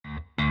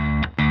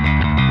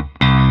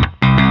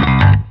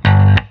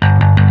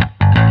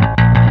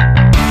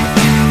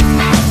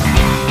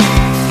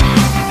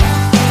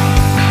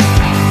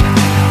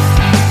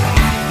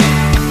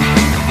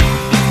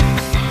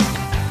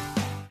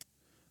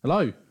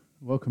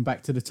Welcome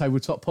back to the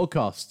Tabletop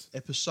Podcast.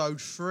 Episode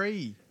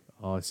 3.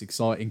 Oh, it's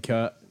exciting,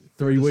 Kurt.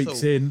 3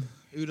 weeks in.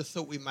 Who'd have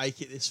thought we'd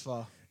make it this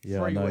far? Yeah,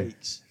 3 I know.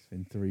 weeks. It's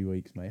been 3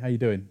 weeks, mate. How you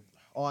doing?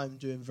 I'm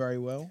doing very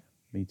well.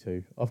 Me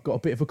too. I've got a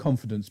bit of a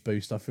confidence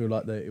boost. I feel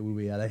like that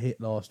we had a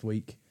hit last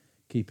week,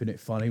 keeping it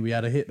funny. We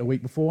had a hit the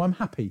week before. I'm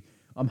happy.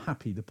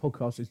 The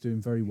podcast is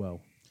doing very well.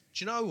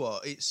 Do you know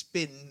what? It's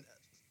been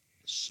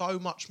so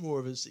much more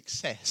of a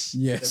success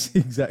Yes,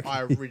 than exactly.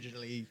 I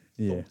originally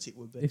Yeah. thought it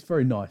would be. It's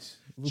very nice.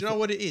 Do you know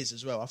what it is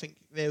as well? I think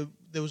there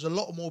was a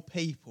lot more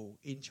people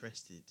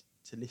interested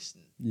to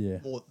listen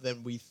more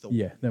than we thought.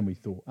 Yeah, than we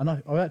thought. And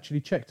I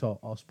actually checked our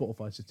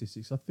Spotify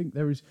statistics. I think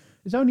there's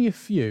only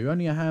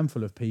a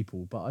handful of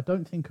people, but I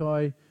don't think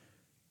they're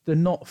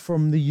not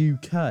from the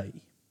UK.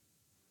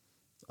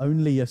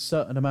 Only a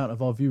certain amount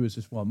of our viewers,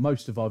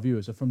 most of our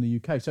viewers are from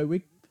the UK. So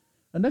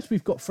unless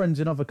we've got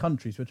friends in other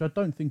countries, which I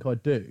don't think I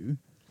do,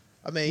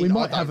 I mean, we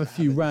might have a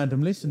few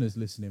random listeners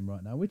listening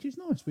right now, which is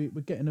nice. We're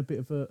getting a bit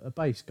of a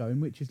base going,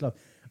 which is love.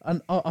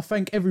 And I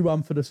thank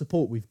everyone for the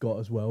support we've got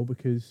as well,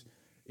 because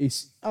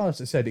it's,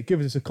 as I said, it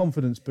gives us a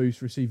confidence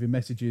boost receiving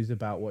messages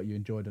about what you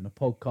enjoyed on a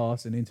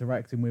podcast and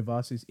interacting with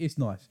us. It's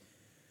nice.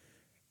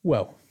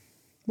 Well,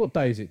 what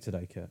day is it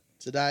today, Kurt?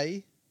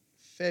 Today,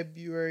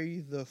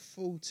 February the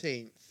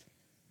 14th,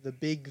 the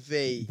Big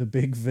V. The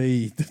Big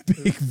V. The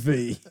Big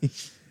V.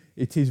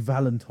 It is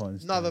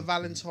Valentine's Day. Another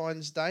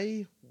Valentine's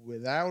Day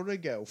without a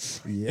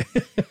girlfriend.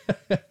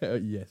 Yeah.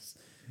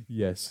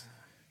 Yes.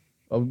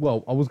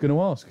 Well, I was going to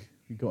ask,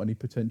 you got any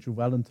potential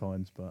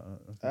Valentines, but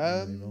I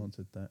think you've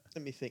answered that.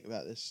 Let me think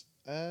about this.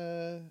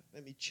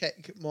 Let me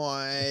check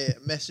my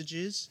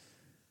messages.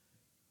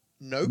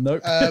 Nope.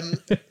 I'm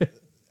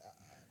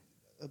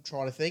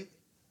trying to think.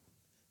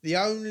 The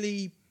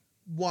only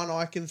one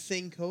I can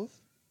think of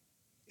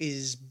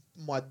is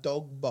my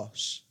dog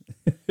Boss.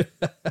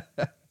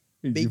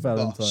 He's Big your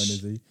Valentine, Boss.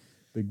 is he?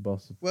 Big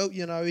Boss. Well,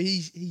 you know,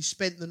 he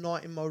spent the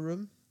night in my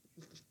room.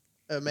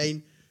 I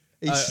mean,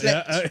 he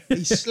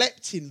he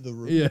slept in the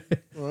room. Yeah.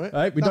 Right.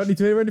 Hey, we don't need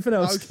to hear anything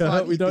else. no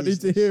funny We don't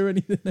need to hear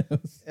anything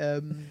else.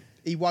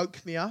 He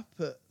woke me up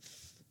at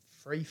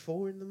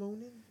 3-4 in the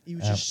morning. He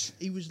was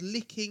he was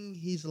licking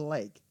his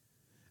leg,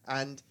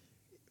 and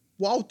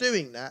while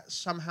doing that,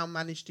 somehow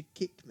managed to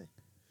kick me.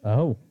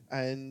 Oh.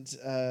 And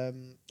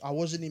I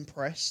wasn't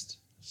impressed,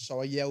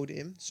 so I yelled at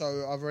him.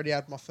 So I've already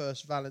had my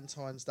first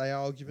Valentine's Day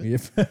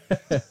argument.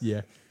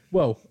 Yeah.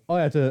 Well,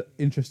 I had an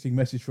interesting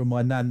message from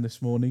my nan this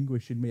morning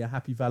wishing me a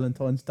happy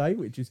Valentine's Day,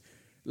 which is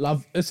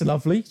it's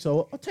lovely.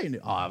 So I'll tell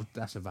you,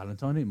 that's a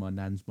Valentine. Ain't my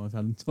nan's my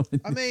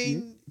Valentine. I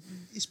mean,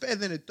 it's better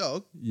than a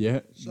dog. Yeah.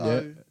 So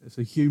yeah. It's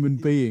a human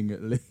being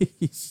at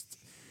least.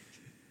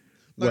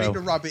 No need to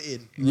rub it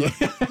in. Yeah.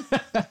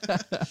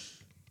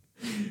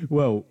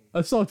 Well,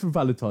 aside from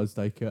Valentine's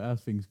Day, Kurt, how's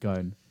things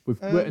going?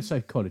 Let's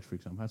say college, for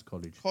example. How's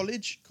college?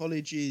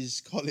 College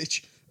is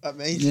college. I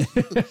mean,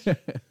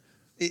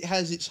 it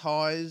has its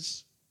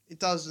highs. It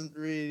doesn't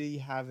really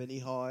have any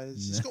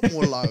highs. It's got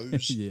more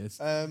lows. Yes.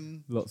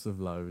 Lots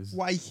of lows.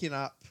 Waking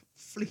up,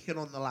 flicking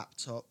on the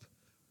laptop.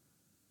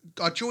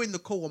 I join the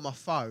call on my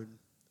phone,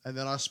 and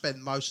then I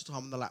spend most of the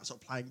time on the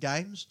laptop playing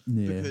games.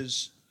 Yeah.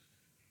 Because,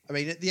 I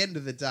mean, at the end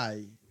of the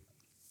day,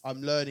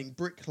 I'm learning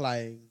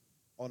bricklaying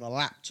on a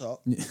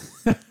laptop.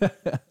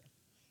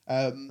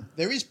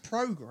 There is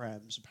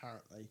programs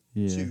apparently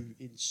to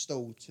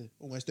install to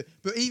almost do,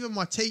 but even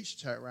my teacher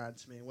turned around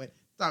to me and went,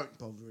 "Don't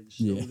bother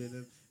installing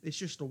them. It's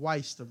just a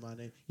waste of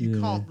money.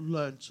 You can't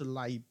learn to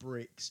lay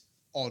bricks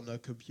on a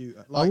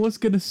computer." I was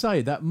going to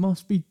say that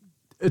must be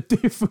a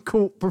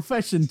difficult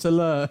profession to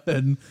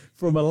learn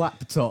from a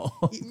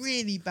laptop. It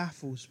really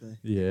baffles me.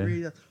 Yeah. It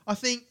really does. I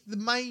think the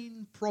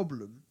main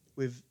problem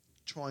with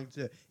trying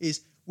to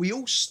is we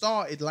all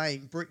started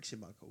laying bricks in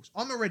my course.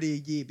 I'm already a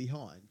year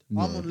behind.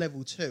 Yeah. I'm on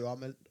level 2.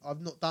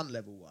 I've not done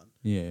level 1.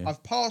 Yeah.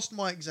 I've passed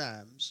my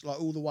exams, like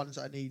all the ones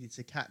that I needed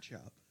to catch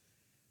up.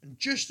 And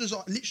just as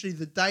literally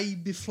the day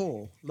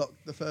before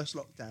the first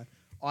lockdown,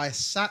 I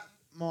sat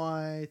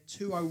my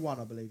 201,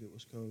 I believe it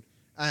was called,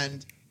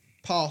 and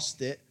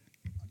passed it.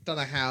 Don't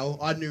know how.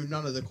 I knew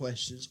none of the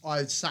questions.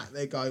 I sat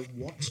there going,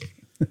 what?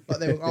 Like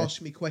they were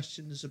asking me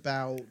questions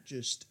about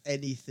just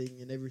anything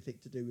and everything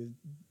to do with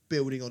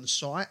building on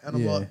site. And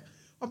I'm like,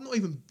 I've not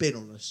even been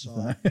on a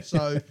site.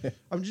 So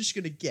I'm just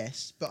going to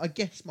guess. But I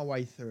guess my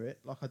way through it,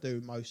 like I do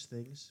with most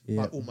things.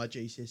 Yeah. Like all my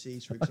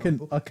GCSEs, for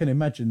example. I can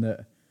imagine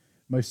that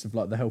most of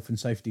like the health and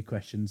safety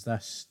questions,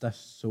 that's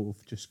sort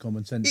of just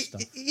common sense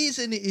stuff. It is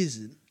and it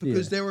isn't,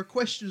 because there were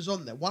questions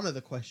on there. One of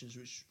the questions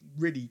which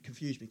really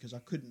confused me because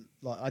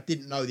I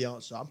didn't know the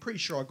answer. I'm pretty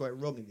sure I got it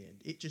wrong in the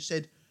end. It just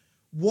said,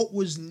 what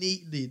was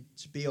needed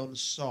to be on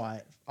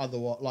site,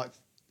 otherwise, like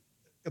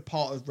a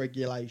part of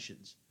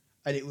regulations.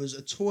 And it was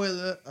a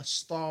toilet, a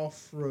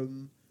staff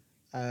room,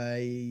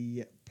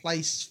 a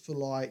place for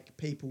like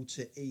people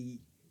to eat,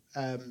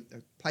 a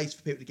place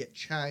for people to get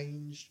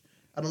changed.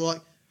 And I'm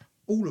like,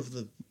 all of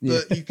them.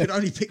 But you could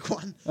only pick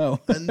one. Oh.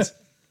 And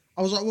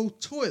I was like, well,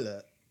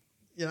 toilet.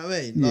 You know what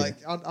I mean? Yeah. Like,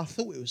 I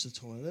thought it was the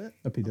toilet.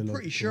 I'm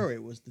pretty sure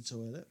it was the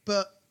toilet.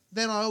 But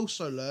then I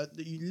also learned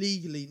that you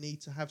legally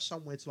need to have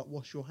somewhere to like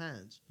wash your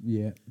hands.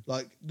 Yeah.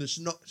 Like there's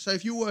not. So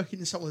if you're working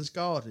in someone's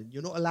garden,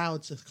 you're not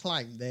allowed to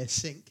claim their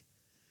sink.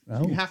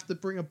 Oh. You have to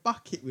bring a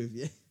bucket with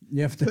you.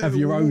 You have to Put have it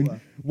your with own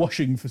water.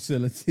 washing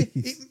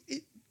facilities.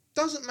 It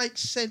doesn't make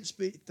sense,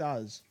 but it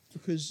does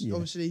because Yeah.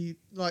 obviously,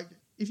 like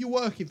if you're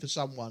working for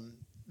someone,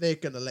 they're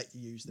gonna let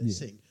you use their Yeah.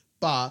 sink.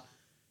 But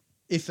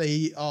if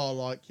they are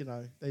like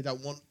they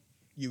don't want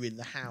you in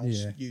the house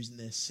Yeah. using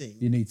their sink,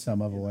 You need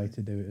some other you way know,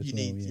 to do it as you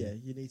well. need yeah.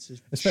 you need to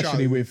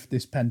Especially show- with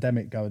this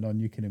pandemic going on,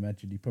 you can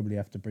imagine you probably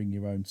have to bring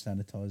your own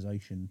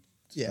sanitisation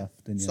stuff,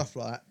 didn't you? stuff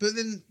like that. But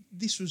then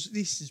this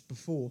is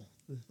before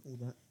all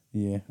that.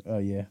 Yeah, oh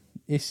yeah.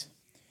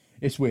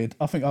 It's weird.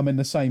 I think I'm in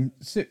the same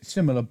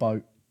similar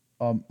boat.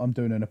 I'm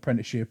doing an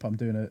apprenticeship. I'm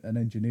doing an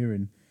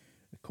engineering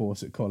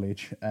course at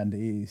college, and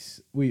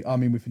we've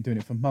been doing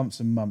it for months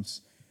and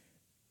months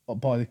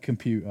by the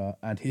computer,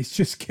 and it's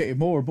just getting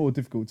more and more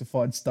difficult to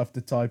find stuff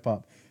to type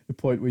up. The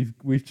point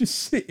we've just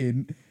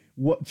sitting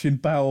watching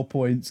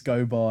PowerPoints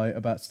go by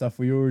about stuff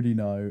we already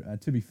know,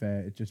 and to be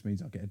fair, it just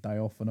means I get a day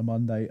off on a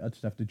Monday. I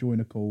just have to join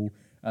a call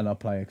and I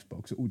play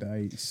Xbox all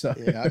day. So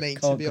Yeah, I mean,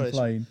 can't to be honest,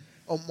 complain.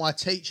 my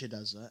teacher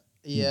does that.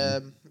 He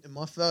in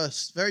my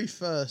very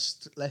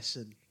first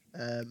lesson, I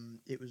think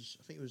it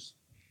was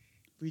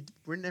we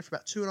were in there for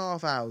about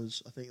 2.5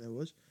 hours. I think there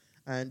was,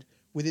 and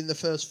within the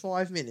first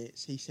 5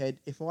 minutes, he said,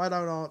 "If I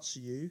don't answer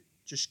you,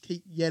 just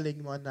keep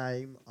yelling my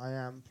name. I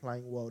am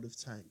playing World of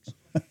Tanks."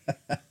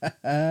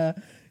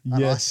 And I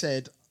Yes.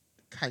 said,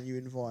 "Can you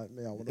invite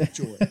me? I want to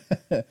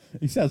join."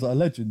 He sounds like a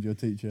legend, your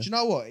teacher. Do you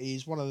know what?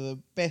 He's one of the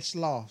best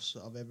laughs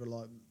that I've ever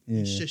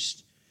It's Yeah.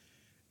 just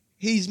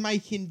he's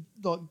making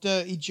like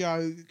dirty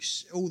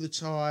jokes all the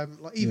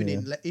time. Like even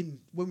Yeah. in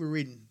when we were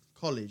in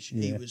college,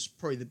 he Yeah. was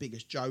probably the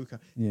biggest joker.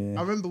 Yeah.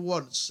 I remember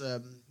once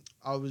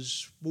I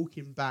was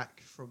walking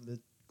back from the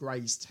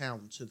Grays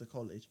town to the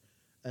college,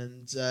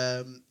 and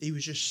he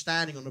was just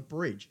standing on a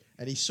bridge,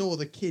 and he saw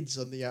the kids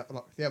on the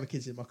other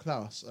kids in my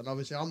class, and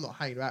obviously I'm not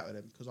hanging out with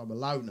them because I'm a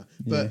loner.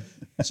 But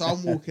so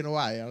I'm walking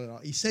away,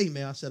 and he seen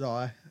me. I said,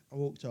 I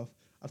walked off.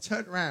 I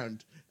turned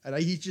around, and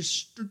he just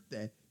stood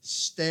there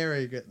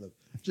staring at them,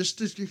 just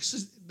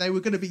they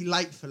were going to be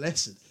late for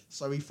lesson.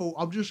 So he thought,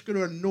 I'm just going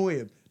to annoy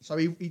him. So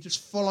he just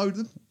followed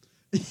them.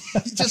 He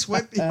just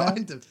went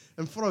behind them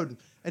and followed them.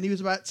 And he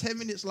was about 10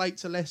 minutes late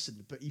to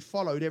lesson, but he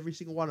followed every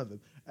single one of them.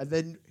 And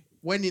then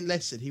when in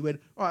lesson, he went,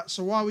 "All right,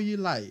 so why were you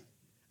late?"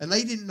 And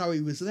they didn't know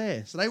he was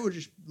there. So they were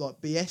just like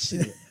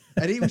BSing it.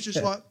 And he was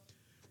just like,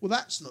 "Well,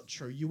 that's not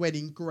true. You went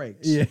in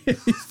Greg's." Yeah,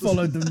 he's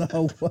followed them the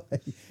whole way.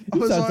 He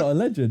was sounds like, like a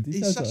legend. He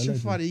He's sounds such like a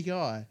legend. funny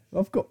guy.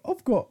 I've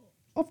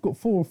got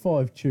 4 or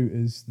 5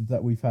 tutors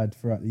that we've had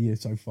throughout the year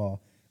so far,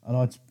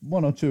 and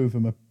one or two of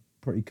them are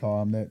pretty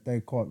calm.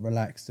 They're quite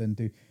relaxed and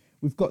do.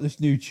 We've got this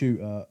new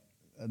tutor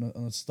on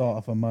a start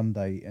off on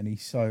Monday, and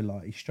he's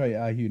straight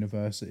out of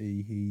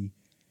university.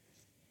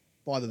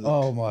 By the look.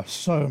 Oh my,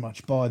 so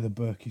much by the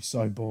book. He's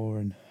so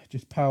boring.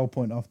 Just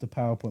PowerPoint after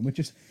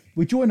PowerPoint.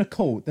 We join a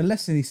call. The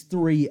lesson is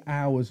 3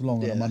 hours long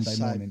on Yeah, a Monday that's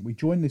same. morning. We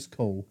join this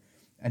call,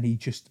 and he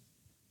just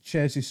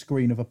shares his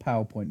screen of a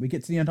PowerPoint. We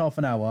get to the end half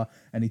an hour,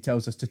 and he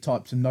tells us to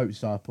type some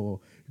notes up or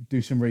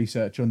do some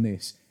research on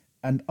this.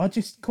 And I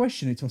just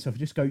question it to myself. I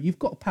just go, "You've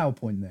got a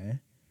PowerPoint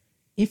there.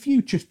 If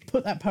you just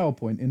put that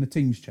PowerPoint in the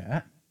Teams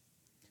chat,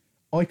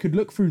 I could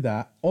look through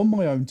that on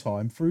my own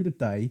time through the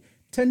day,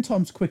 10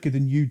 times quicker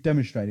than you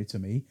demonstrated to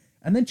me,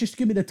 and then just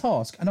give me the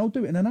task, and I'll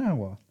do it in an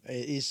hour."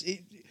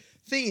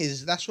 Thing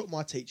is, that's what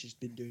my teacher's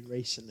been doing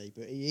recently,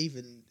 but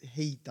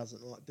he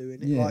doesn't like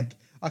doing it. Yeah. Like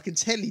I can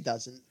tell he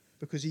doesn't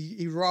because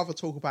he'd rather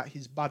talk about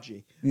his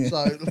budgie. Yeah.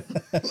 So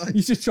like,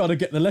 He's just trying to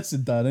get the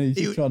lesson done. He's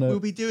just trying to. we'll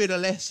be doing a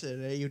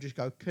lesson and he'll just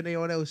go, "Can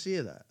anyone else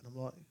hear that?" And I'm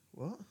like,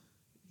 "What?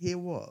 Hear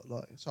what?"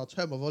 Like, so I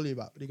turn my volume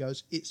up, and he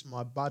goes, "It's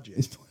my budget."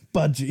 It's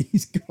budgie.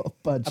 He's got a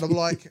budgie. And I'm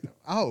like,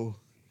 "Oh!"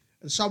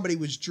 And somebody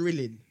was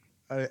drilling,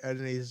 and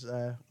he's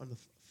on the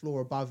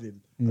floor above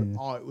him. And,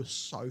 it was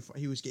so fun.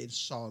 He was getting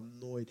so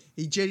annoyed.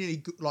 He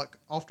genuinely, like,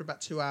 after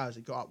about 2 hours,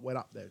 he got up, went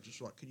up there, just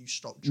like, "Can you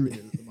stop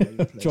drilling at the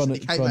moment, please?" Trying And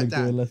to- he came trying back to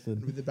do a down, lesson.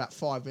 and within about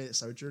 5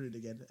 minutes, they were drilling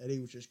again, and he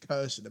was just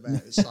cursing about it.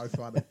 It was so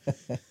funny.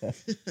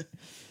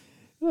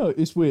 No,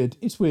 it's weird.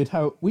 It's weird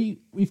how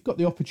we've got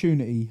the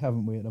opportunity,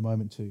 haven't we, at the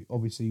moment to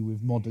obviously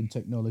with modern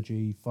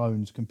technology,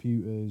 phones,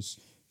 computers,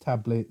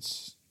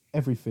 tablets,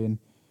 everything.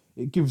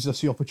 It gives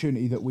us the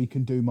opportunity that we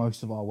can do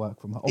most of our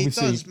work from home.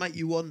 Obviously, It does make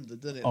you wonder,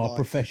 doesn't it? our Like,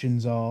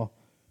 professions are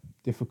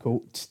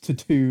difficult to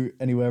do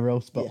anywhere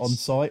else but Yes. on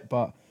site.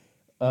 But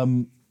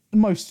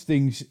most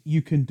things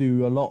you can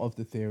do a lot of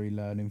the theory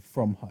learning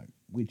from home,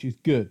 which is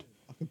good.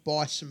 I could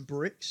buy some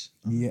bricks.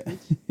 Yeah.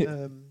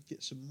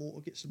 Get some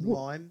mortar, get some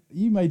lime.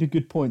 You made a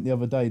good point the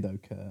other day, though,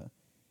 Kurt.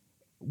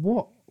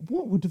 What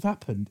would have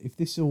happened if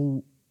this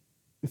all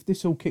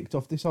kicked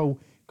off? This whole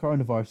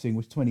coronavirus thing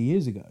was 20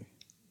 years ago.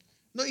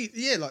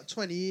 Like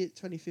 20,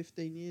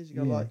 15 years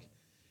ago. Yeah. Like,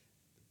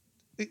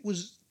 it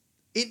was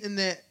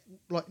internet.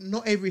 Like,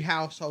 not every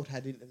household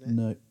had internet.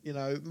 No. You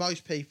know,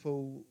 most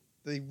people,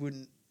 they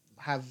wouldn't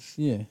have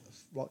Yeah.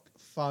 like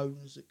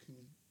phones that can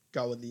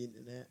go on the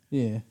internet.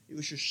 Yeah. It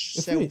was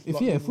just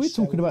If we're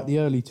talking about the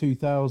early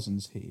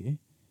 2000s here,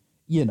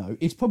 you know,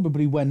 it's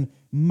probably when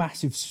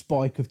massive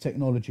spike of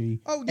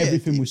technology,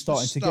 everything was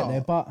starting to get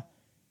there. But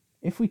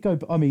if we go,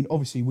 I mean,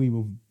 obviously we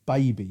were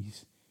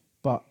babies,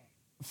 but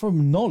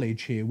from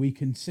knowledge here, we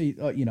can see,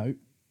 you know,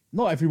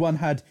 not everyone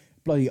had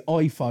bloody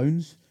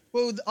iPhones.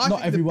 Well,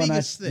 not everyone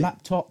had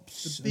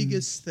laptops. The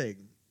biggest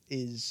thing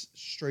is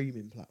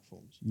streaming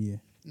platforms. Yeah.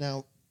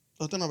 Now,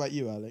 I don't know about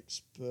you,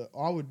 Alex, but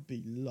I would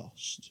be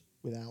lost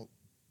without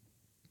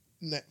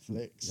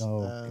Netflix.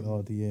 Oh,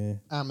 God, yeah.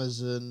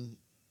 Amazon,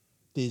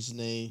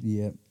 Disney.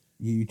 Yeah.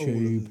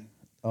 YouTube.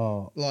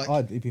 Oh,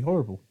 it'd be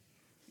horrible.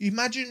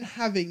 Imagine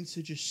having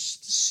to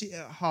just sit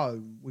at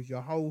home with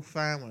your whole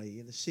family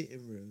in the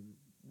sitting room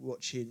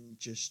watching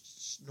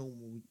just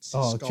normal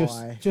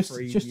Sky.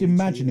 Just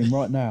imagining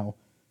right now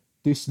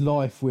this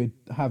life we'd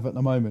have at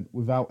the moment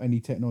without any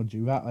technology,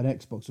 without an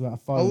Xbox, without a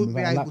phone,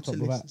 without a laptop,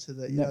 without to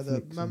the,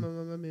 Netflix the mama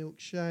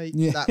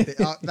milkshake, that bit,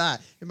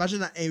 that.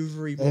 Imagine that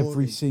every morning.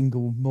 Every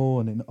single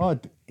morning.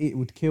 It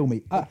would kill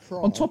me.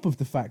 On top of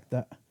the fact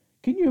that,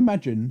 can you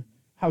imagine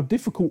how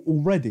difficult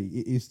already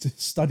it is to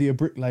study a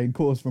bricklaying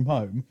course from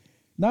home?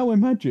 Now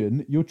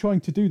imagine you're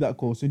trying to do that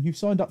course and you've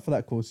signed up for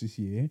that course this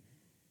year,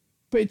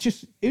 but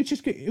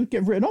it would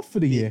get written off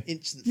for the year. You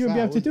wouldn't be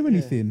able to do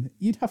anything.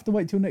 You'd have to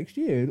wait till next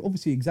year.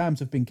 Obviously,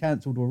 exams have been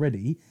cancelled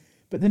already,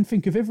 but then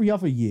think of every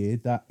other year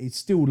that is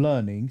still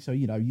learning. So,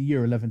 you know,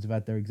 year 11s have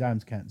had their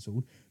exams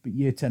cancelled, but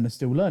year 10 are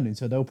still learning,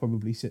 so they'll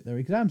probably sit their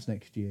exams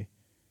next year.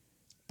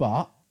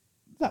 But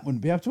that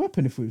wouldn't be able to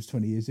happen if it was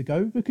 20 years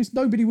ago, because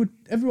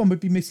everyone would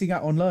be missing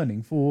out on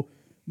learning for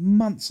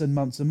months and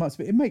months and months.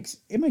 But it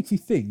makes you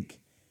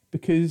think,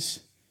 because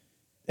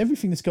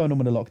everything that's going on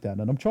with the lockdown,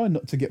 and I'm trying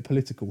not to get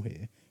political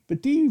here,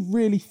 but do you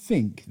really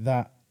think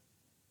that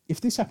if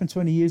this happened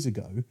 20 years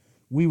ago,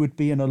 we would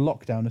be in a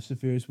lockdown as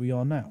severe as we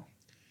are now?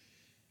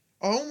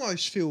 I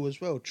almost feel as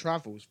well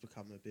travel's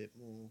become a bit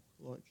more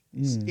like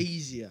it's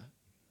easier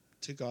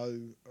to go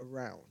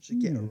around, to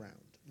get around.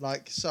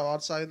 Like, so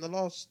I'd say in the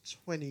last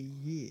 20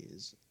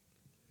 years,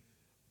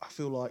 I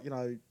feel like, you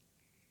know,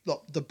 like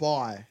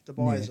Dubai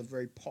is a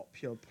very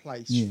popular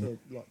place for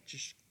like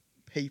just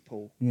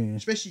people,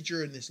 especially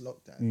during this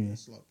lockdown.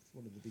 It's like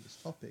one of the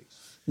biggest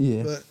topics.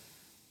 Yeah. But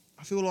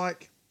I feel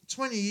like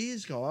 20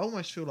 years ago, I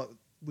almost feel like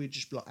we'd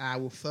just be like,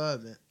 we'll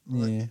firm it.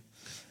 Like,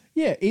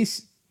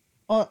 it's.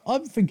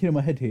 I'm thinking in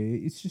my head here.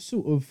 It's just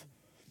sort of,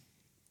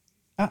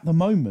 at the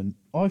moment,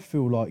 I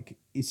feel like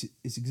it's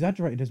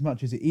exaggerated as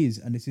much as it is,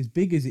 and it's as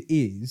big as it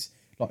is,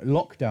 like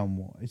lockdown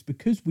wise,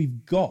 because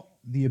we've got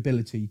the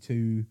ability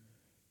to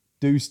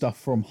do stuff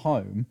from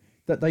home,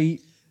 that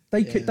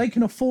they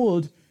can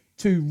afford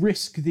to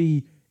risk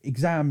the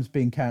exams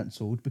being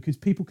cancelled because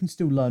people can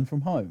still learn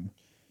from home.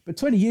 But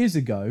 20 years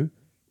ago,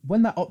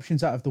 when that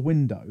option's out of the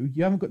window,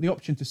 you haven't got the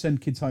option to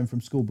send kids home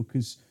from school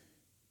because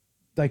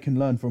they can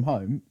learn from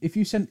home. If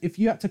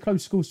you had to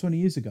close schools 20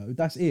 years ago,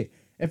 that's it.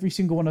 Every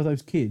single one of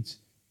those kids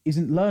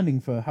isn't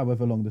learning for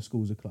however long the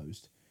schools are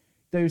closed.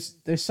 There's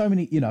so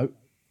many, you know,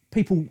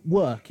 people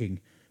working,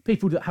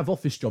 people that have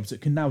office jobs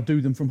that can now do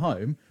them from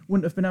home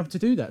wouldn't have been able to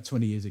do that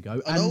 20 years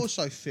ago. And I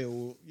also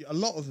feel a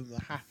lot of them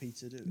are happy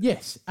to do it.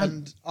 Yes.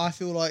 And I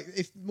feel like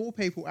if more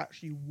people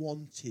actually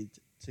wanted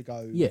to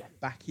go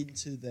back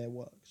into their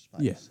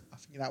workspace, I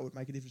think that would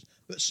make a difference.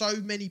 But so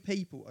many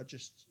people are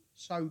just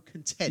so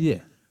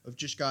content of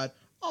just going,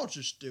 I'll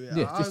just do it.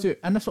 Yeah, just do it.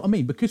 And that's what I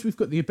mean. Because we've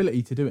got the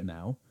ability to do it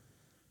now,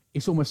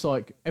 it's almost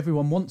like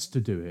everyone wants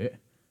to do it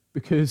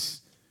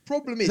because...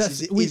 Problem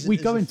is we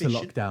go into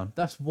lockdown.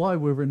 That's why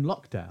we're in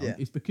lockdown.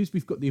 It's because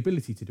we've got the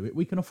ability to do it.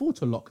 We can afford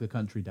to lock the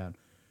country down.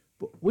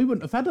 But we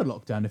wouldn't have had a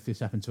lockdown if this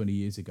happened 20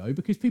 years ago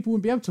because people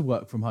wouldn't be able to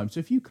work from home. So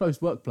if you close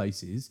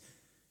workplaces,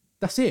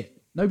 that's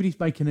it. Nobody's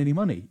making any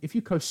money. If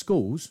you close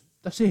schools,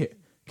 that's it.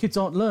 Kids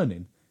aren't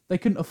learning. They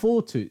couldn't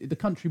afford to. The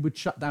country would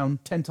shut down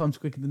 10 times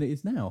quicker than it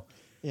is now.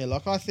 Yeah,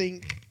 like I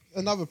think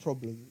another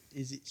problem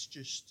is it's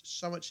just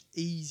so much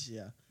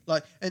easier.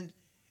 Like, and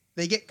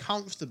they get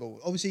comfortable.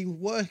 Obviously,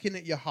 working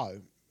at your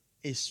home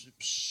is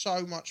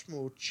so much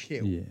more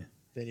chill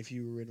than if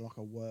you were in like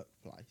a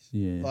workplace.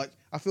 Yeah. Like,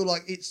 I feel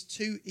like it's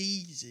too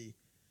easy.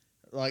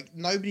 Like,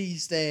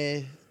 nobody's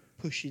there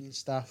pushing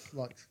stuff,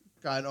 like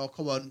going, oh,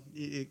 come on,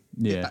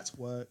 get back to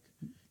work.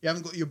 You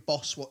haven't got your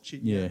boss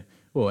watching you. Yeah.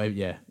 Well,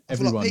 yeah. I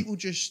feel like people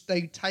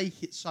they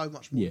take it so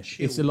much more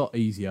chill. It's a lot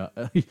easier.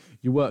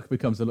 Your work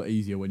becomes a lot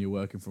easier when you're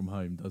working from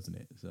home, doesn't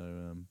it?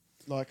 So,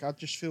 like, I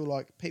just feel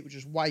like people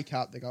just wake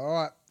up, they go, all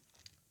right,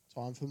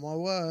 time for my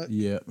work.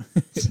 Yeah.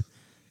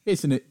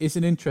 It's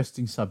an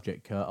interesting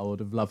subject, Kurt. I would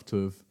have loved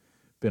to have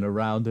been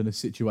around in a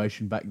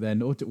situation back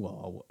then. I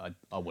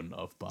wouldn't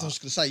have. But I was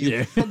going to say,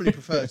 you'd probably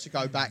prefer to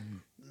go back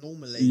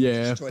normally.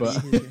 Yeah, 20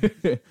 years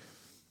ago.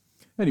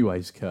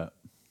 Anyways, Kurt,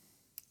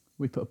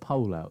 we put a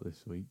poll out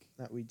this week.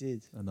 That we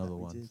did. Another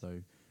one. So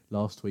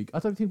last week, I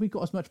don't think we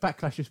got as much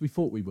backlash as we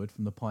thought we would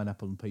from the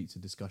pineapple and pizza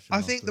discussion.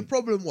 I think the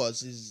problem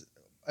is,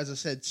 as I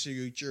said to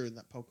you during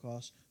that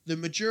podcast, the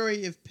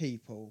majority of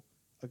people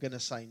are going to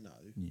say no.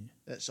 Yeah.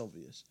 That's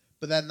obvious.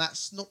 But then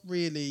that's not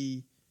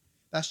really.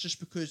 That's just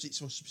because it's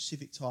a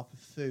specific type of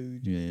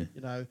food. Yeah. You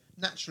know,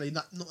 naturally,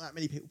 not that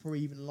many people probably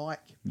even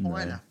like No.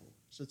 pineapple.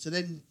 So to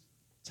then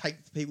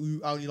take the people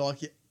who only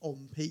like it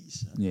on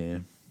pizza, Yeah.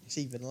 it's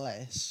even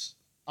less.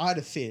 I had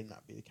a feeling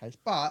that'd be the case.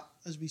 But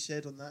as we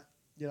said on that,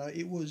 you know,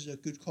 it was a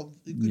good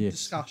Yes.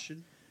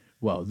 discussion.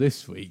 Well,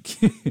 this week,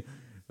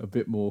 a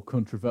bit more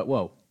controversial.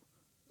 Well,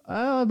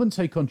 I wouldn't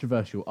say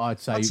controversial. I'd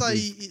say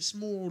It's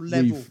more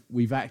level.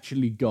 we've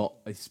actually got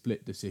a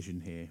split decision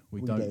here.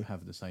 We don't do.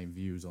 have the same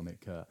views on it,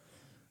 Kurt.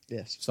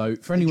 Yes. So,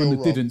 for anyone you're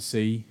that wrong. didn't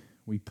see,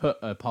 we put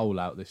a poll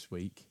out this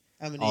week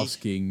How many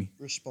asking.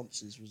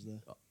 responses was there?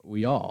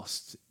 We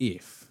asked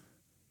if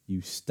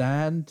you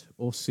stand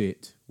or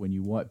sit when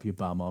you wipe your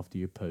bum after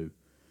you poo.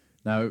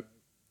 Now,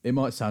 it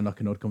might sound like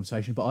an odd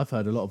conversation, but I've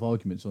heard a lot of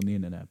arguments on the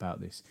internet about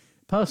this.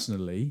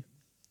 Personally,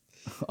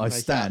 I Make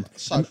stand. out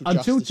social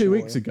Until justice 2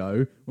 warrior. weeks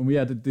ago, when we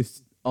had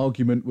this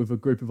argument with a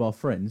group of our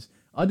friends,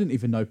 I didn't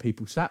even know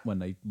people sat when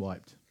they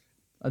wiped.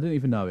 I didn't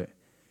even know it.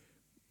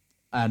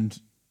 And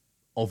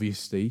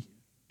obviously,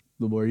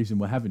 the reason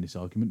we're having this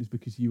argument is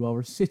because you are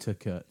a sitter,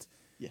 Kurt.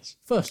 Yes.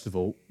 First of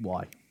all,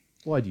 why?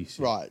 Why do you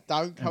sit? Right,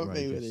 don't come at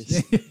me with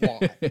Outrageous. this.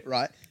 Why?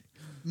 Right.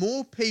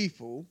 More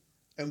people,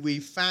 and we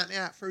found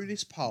out through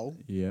this poll,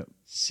 Yep.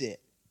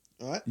 sit.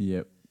 Right?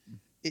 Yep.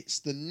 It's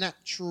the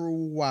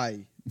natural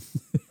way.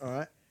 All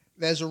right?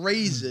 There's a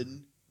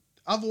reason.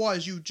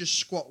 Otherwise, you would just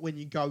squat when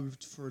you go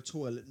for a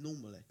toilet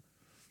normally.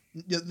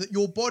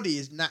 Your body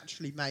is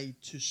naturally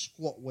made to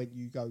squat when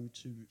you go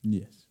to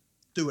Yes.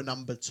 do a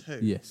number 2.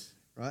 Yes.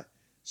 Right?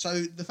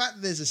 So the fact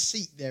that there's a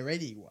seat there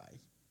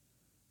anyway,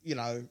 you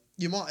know,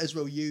 you might as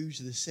well use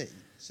the seat.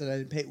 So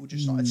then people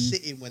just started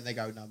sitting when they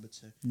go number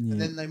 2. Yeah.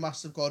 And then they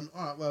must have gone,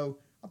 all right, well,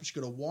 I'm just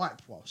going to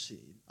wipe while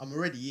sitting. I'm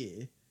already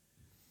here.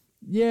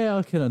 Yeah,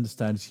 I can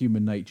understand. It's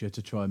human nature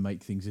to try and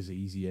make things as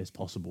easy as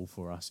possible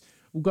for us.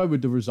 We'll go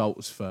with the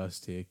results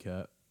first here,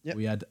 Kurt. Yep.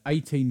 We had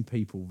 18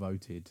 people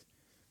voted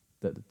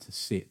to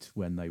sit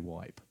when they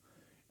wipe,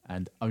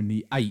 and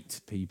only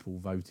 8 people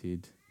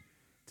voted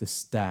to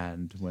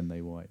stand when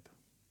they wipe.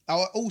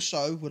 I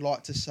also would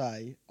like to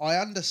say, I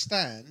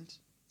understand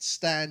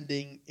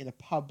standing in a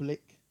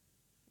public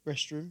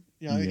restroom.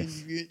 You know,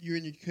 Yes. you're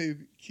in your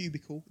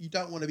cubicle. You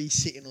don't want to be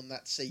sitting on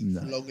that seat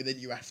No. for longer than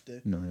you have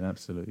to. No,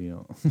 absolutely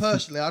not.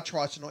 Personally, I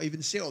try to not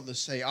even sit on the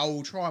seat. I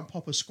will try and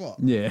pop a squat.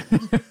 Yeah,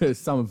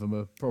 some of them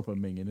are proper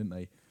minging, aren't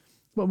they?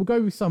 Well, we'll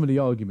go with some of the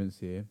arguments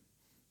here.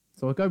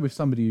 So I'll go with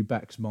somebody who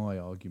backs my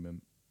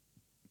argument.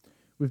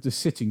 With the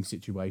sitting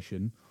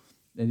situation,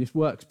 and this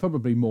works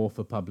probably more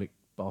for public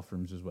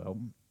bathrooms as well,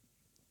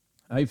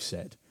 they've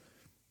said,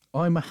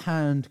 I'm a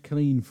hand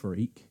clean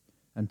freak,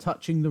 and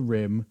touching the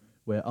rim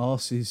where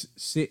arses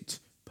sit,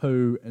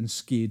 poo and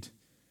skid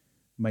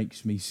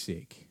makes me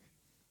sick.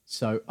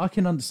 So I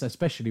can understand,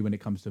 especially when it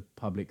comes to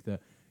public,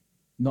 that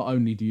not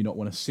only do you not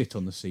want to sit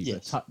on the seat,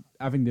 Yes. but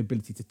having the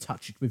ability to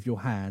touch it with your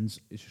hands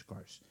is just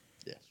gross.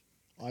 Yes,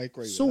 I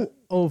agree with Sort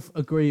that. of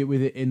agree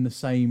with it in the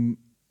same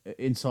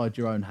inside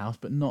your own house,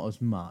 but not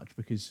as much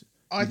because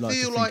I you'd to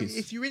feel think like it's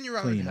if you're in your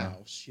own cleaner.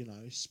 house, you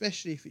know,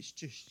 especially if it's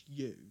just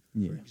you,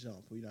 Yeah. for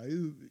example, you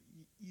know,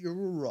 you're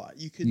all right.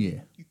 You can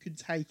Yeah. you can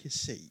take a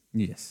seat.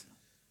 Yes.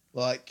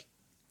 Like,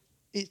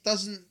 it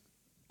doesn't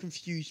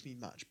confuse me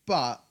much,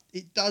 but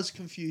it does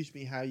confuse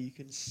me how you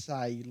can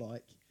say,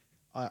 like,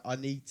 I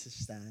need to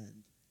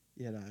stand,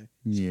 you know,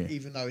 Yeah.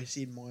 even though it's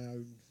in my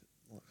own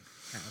like,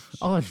 house.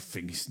 I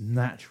think it's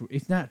natural.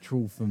 It's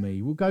natural for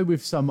me. We'll go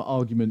with some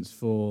arguments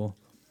for.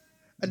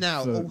 And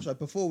now, So- also,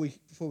 before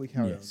we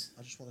carry Yes. on,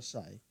 I just want to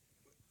say,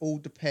 all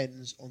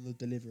depends on the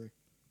delivery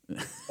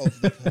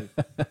of the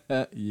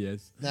poo.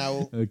 Yes.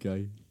 Now,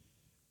 Okay.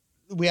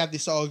 we had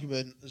this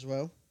argument as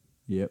well.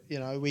 Yep. You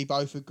know, we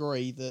both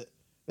agree that,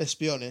 let's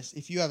be honest,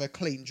 if you have a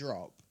clean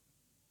drop,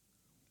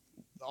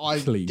 I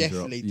Clean drop,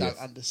 definitely yes. don't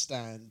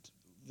understand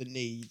the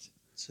need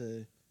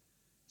to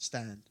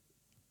stand.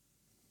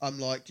 I'm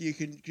like, you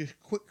can just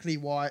quickly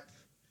wipe.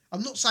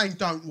 I'm not saying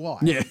don't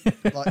wipe. Yeah.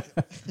 Like,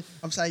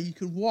 I'm saying you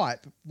can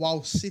wipe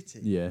while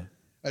sitting. Yeah.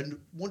 And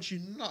once you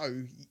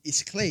know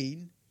it's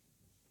clean,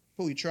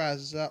 pull your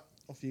trousers up,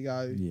 off you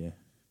go. Yeah.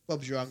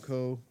 Bob's your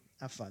uncle.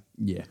 Have fun.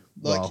 Yeah.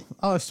 Like- Well,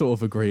 I sort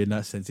of agree in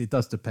that sense. It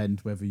does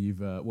depend whether you've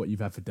what you've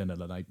had for dinner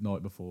the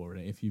night before,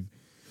 and if you've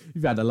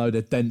had a load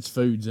of dense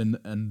foods and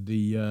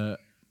the and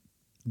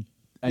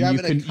You're you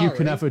having a can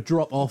curry. have a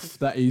drop off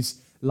that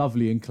is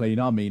lovely and clean.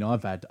 I mean,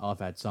 I've had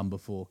some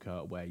before,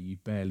 Kurt, where you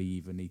barely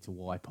even need to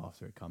wipe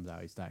after it comes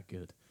out. It's that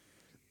good.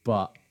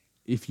 But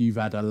if you've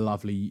had a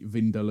lovely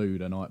vindaloo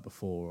the night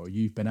before, or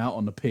you've been out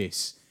on the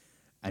piss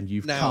and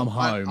you've Now, come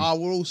home, I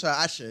will also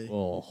actually,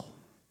 oh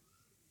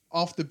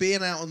after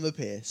being out on the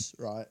piss,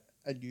 right,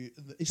 and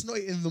it's not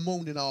in the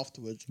morning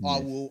afterwards. Yeah.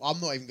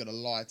 I'm not even gonna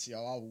lie to you. I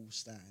will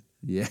stand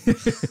yeah,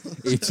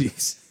 it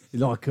is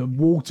like a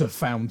water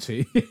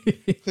fountain.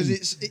 because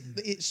it's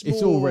It's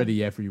more,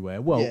 already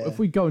everywhere. Well, Yeah. if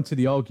we go into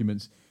the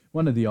arguments,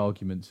 one of the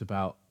arguments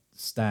about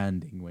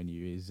standing when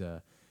you is,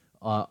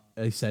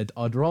 they said,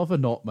 I'd rather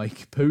not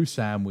make a poo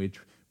sandwich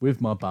with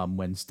my bum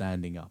when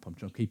standing up. I'm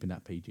keeping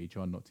that PG,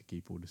 trying not to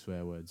keep all the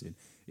swear words in.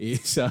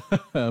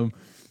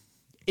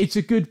 It's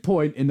a good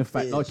point in the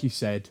fact, like you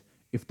said,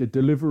 if the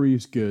delivery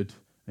is good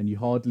and you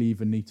hardly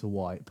even need to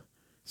wipe,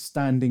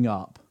 standing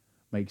up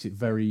makes it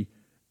very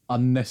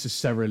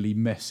unnecessarily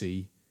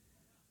messy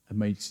and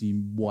makes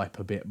you wipe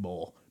a bit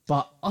more.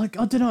 But I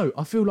don't know.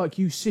 I feel like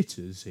you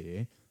sitters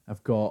here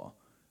have got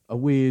a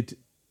weird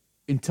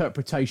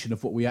interpretation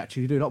of what we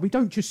actually do. Like, we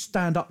don't just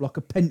stand up like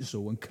a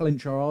pencil and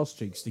clench our arse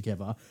cheeks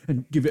together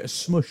and give it a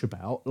smush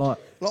about. Like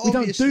we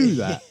don't do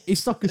that.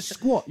 It's like a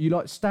squat. You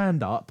like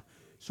stand up,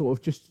 sort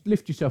of just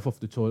lift yourself off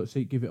the toilet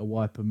seat, give it a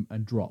wipe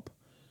and drop.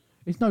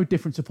 It's no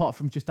difference apart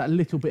from just that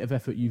little bit of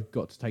effort you've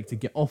got to take to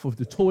get off of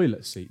the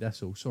toilet seat.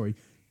 That's all. Sorry.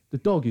 The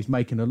dog is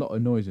making a lot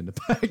of noise in the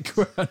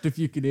background if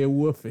you can hear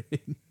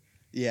woofing.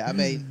 Yeah, I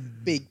mean,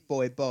 big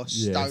boy boss,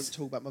 Yes. don't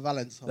talk about my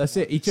Valentine's. That's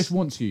it. He just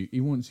wants you.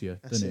 He wants you,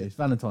 doesn't it. it? It's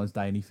Valentine's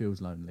Day and he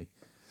feels lonely.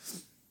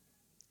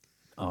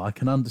 Oh, I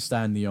can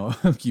understand the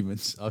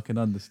arguments. I can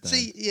understand.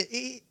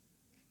 See,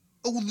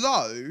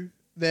 although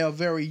they are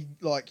very,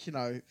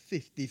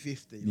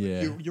 50-50.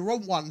 Yeah. You're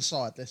on one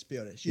side, let's be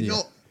honest. You're Yeah.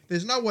 not.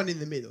 There's no one in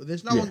the middle.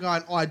 There's no Yeah. one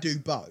going, I do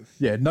both.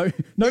 Yeah, nobody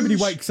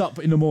Who's- wakes up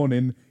in the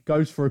morning,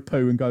 goes for a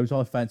poo and goes,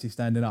 I fancy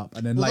standing up,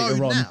 and then Although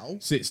later on now-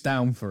 sits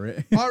down for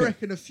it. I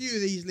reckon a few of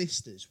these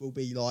listeners will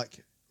be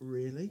like,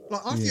 really?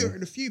 Like, I Yeah.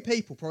 reckon a few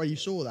people, probably you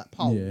saw that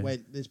poll, Yeah.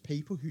 when there's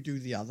people who do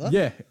the other.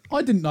 Yeah,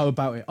 I didn't know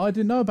about it. I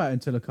didn't know about it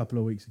until a couple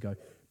of weeks ago.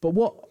 But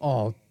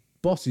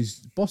Boss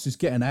is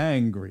getting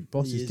angry.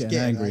 Boss He is is getting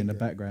getting angry in the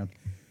angry. background.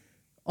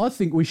 I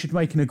think we should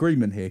make an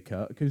agreement here,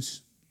 Kurt,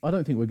 because I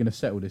don't think we're going to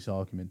settle this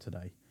argument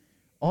today.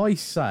 I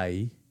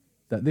say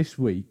that this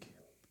week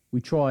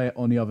we try it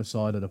on the other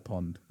side of the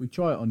pond.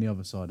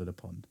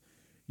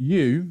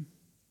 You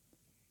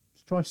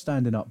try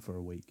standing up for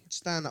a week.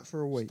 Stand up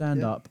for a week. Stand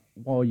yeah? up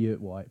while you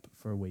wipe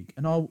for a week.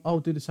 And I'll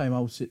do the same.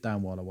 I'll sit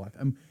down while I wipe.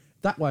 And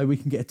that way we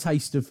can get a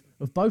taste of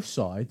both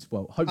sides.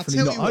 Well, hopefully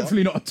tell not. you what.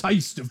 Hopefully not a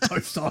taste of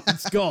both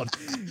sides. God.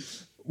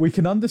 We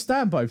can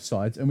understand both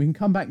sides and we can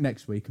come back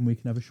next week and we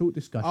can have a short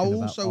discussion I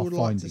about also our would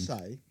findings. like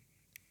to say,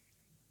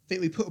 I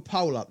think we put a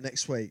poll up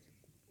next week.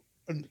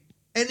 And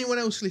anyone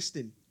else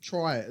listening,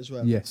 try it as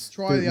well. Yes,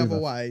 Try do it the other with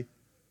us. way.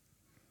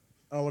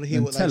 I want to hear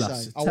And what tell they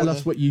us, say. tell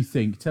us what you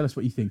think. Tell us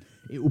what you think.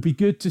 It will be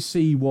good to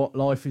see what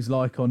life is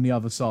like on the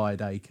other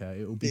side, Acre.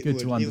 It will be It good would.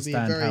 to It would be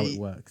understand how very- it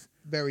works.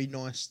 Very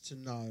nice to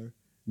know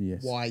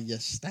Yes. why you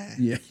stand.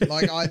 Yeah.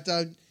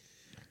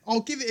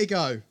 I'll give it a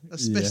go.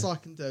 That's the best Yeah. I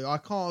can do. I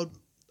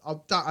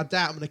doubt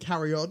I'm going to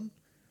carry on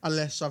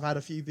unless I've had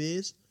a few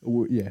beers.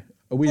 Yeah.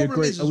 Are we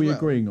Problem is as well-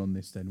 agreeing on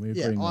this then? We're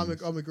Yeah, agreeing on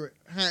this. I'm agree.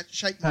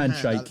 Shake my hand.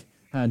 Handshake.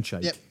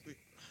 Handshake. Yep.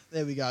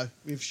 There we go.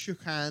 We've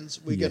shook hands.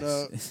 We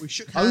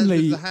shook hands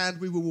Only- with the hand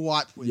we will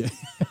wipe with. Yeah.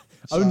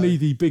 So- Only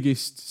the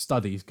biggest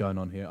studies going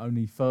on here.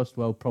 Only first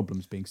world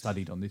problems being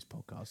studied on this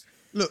podcast.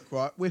 Look,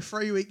 right, we're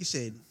 3 weeks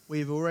in.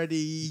 We've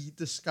already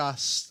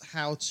discussed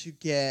how to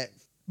get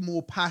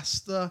more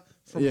pasta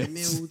from the Yes.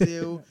 meal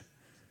deal.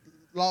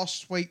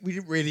 Last week, we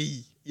didn't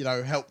really,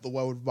 help the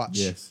world much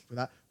Yes. with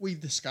that. We've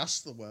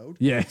discussed the world.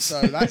 Yes.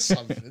 So that's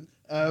something.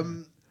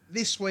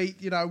 This week,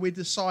 we're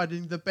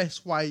deciding the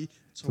best way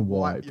to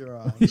wipe your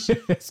ass.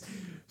 Yes.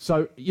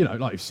 So,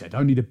 like you said,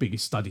 only the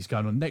biggest studies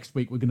going on. Next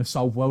week, we're going to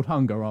solve world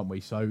hunger, aren't we?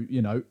 So,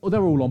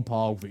 they're all on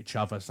par with each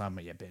other. Some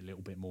are a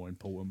little bit more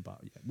important, but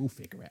yeah, we'll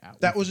figure it out.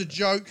 That was a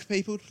joke,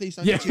 people. Please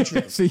don't Yeah, get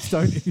too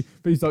triggered.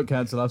 please don't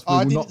cancel us. We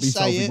I will not didn't be say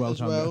solving it world as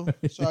hunger.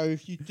 well. So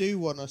if you do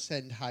want to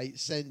send hate,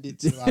 send it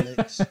to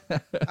Alex.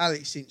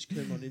 Alex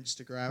Inchcombe on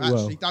Instagram. Well.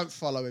 Actually, don't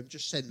follow him.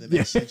 Just send the Yeah.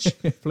 message.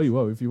 Please,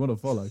 well, if you want to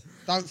follow.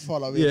 Don't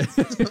follow him.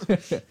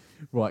 Yeah.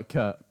 Right,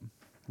 Kurt.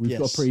 We've got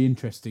Yes. a pretty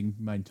interesting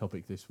main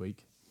topic this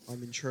week.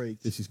 I'm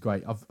intrigued. This is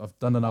great. I've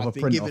done another I've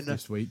been print off given a-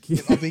 this week.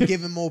 I've been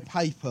given more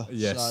paper.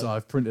 Yes, so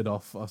I've printed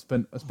off. I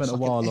spent it's a like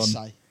while an on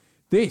essay.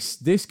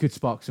 this. Could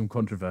spark some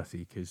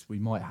controversy because we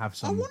might have I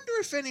some wonder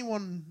if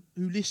anyone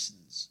who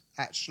listens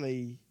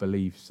actually.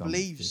 believes some. of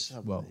believes this. some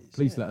of Well, these,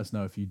 please yeah. let us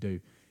know if you do.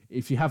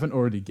 If you haven't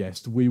already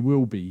guessed, we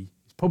will be.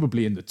 It's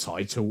probably in the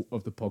title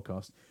of the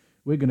podcast.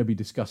 We're going to be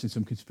discussing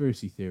some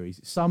conspiracy theories.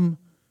 Some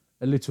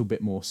a little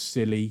bit more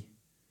silly.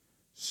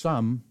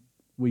 Some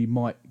we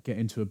might get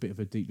into a bit of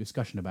a deep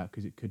discussion about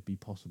because it could be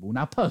possible.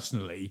 Now,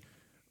 personally,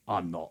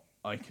 I'm not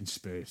a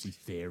conspiracy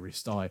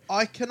theorist.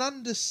 I can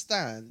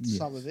understand Yes,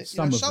 some of it.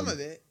 some of Some them. of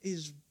it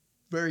is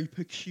very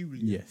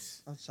peculiar.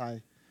 Yes. I'd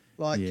say.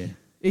 Like. Yeah.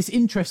 It's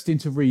interesting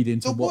to read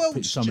into The what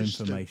world's some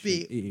just information. a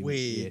bit It is,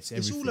 weird. yes,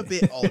 It's all a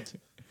everything. bit odd.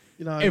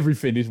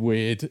 Everything is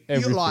weird. You're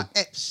Everything. like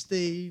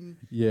Epstein.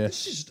 Yeah.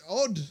 It's just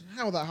odd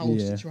how that whole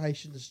Yeah.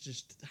 situation has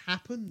just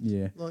happened.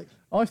 Yeah. Like,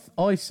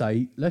 I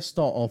say let's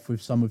start off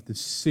with some of the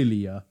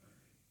sillier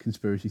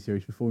conspiracy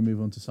theories before we move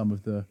on to some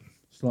of the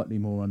slightly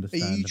more are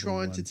understandable you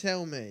trying to ones.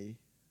 tell me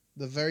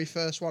the very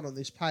first one on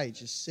this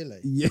page is silly?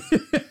 Yeah.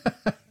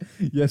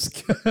 Yes.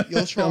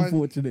 You're trying-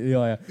 Unfortunately,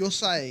 I am. You're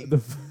saying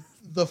The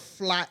the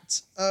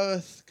flat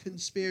Earth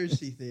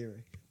conspiracy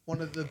theory, one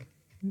of the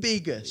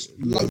biggest,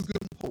 Logan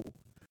Paul,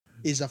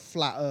 is a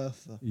flat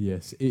earther.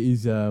 Yes, it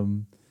is.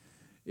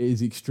 It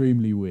is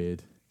extremely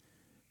weird.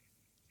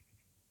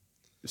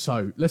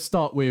 So let's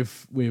start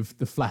with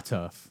the flat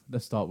Earth.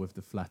 Let's start with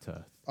the flat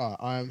Earth. All right,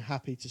 I am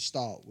happy to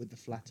start with the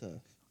flat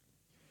Earth.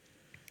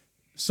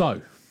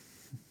 So,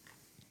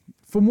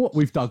 from what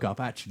we've dug up,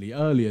 actually,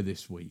 earlier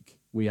this week,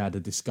 we had a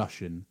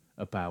discussion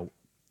about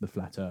the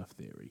flat Earth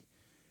theory.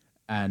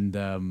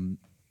 And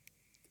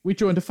we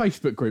joined a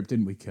Facebook group,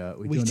 didn't we, Kurt?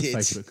 We joined did. a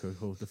Facebook group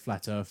called the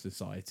Flat Earth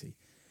Society.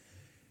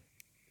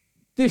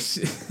 This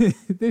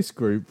this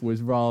group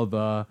was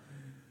rather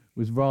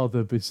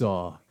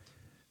bizarre.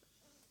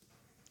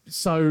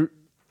 So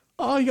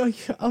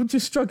I'm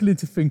just struggling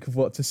to think of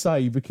what to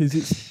say because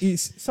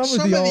it's some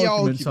of the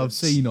arguments I've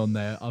seen on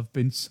there. I've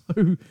been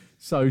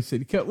so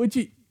silly. Kurt, would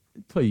you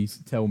please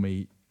tell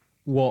me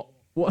what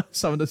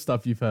some of the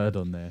stuff you've heard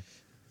on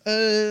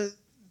there?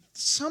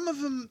 Some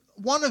of them,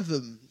 one of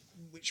them,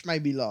 which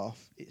made me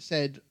laugh. It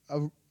said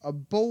a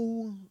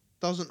ball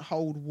doesn't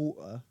hold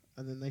water,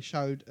 and then they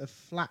showed a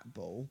flat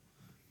ball,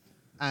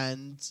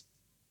 and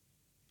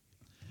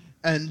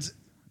I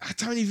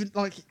don't even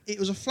like. It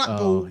was a flat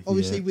ball,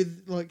 obviously,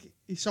 with like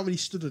somebody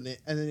stood on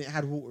it, and then it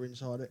had water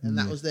inside it, and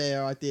that was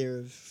their idea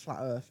of flat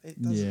Earth.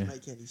 It doesn't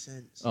make any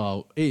sense.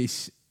 Oh,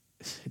 there's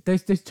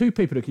two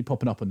people that keep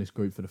popping up on this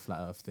group for the Flat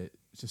Earth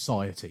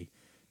Society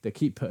that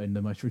keep putting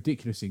the most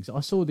ridiculous things. I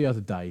saw the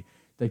other day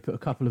they put a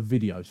couple of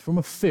videos from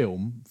a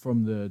film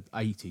from the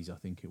 80s, I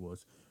think it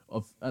was,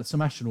 of some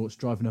astronauts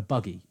driving a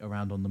buggy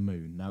around on the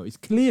moon. Now, it's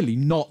clearly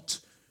not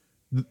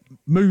the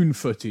moon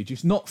footage.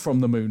 It's not from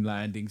the moon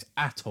landings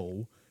at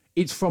all.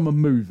 It's from a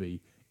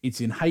movie.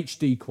 It's in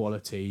HD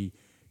quality.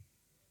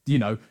 You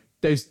know,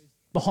 there's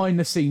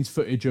behind-the-scenes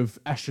footage of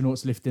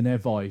astronauts lifting their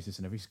visors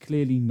and everything. It's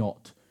clearly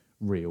not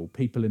real.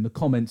 People in the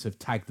comments have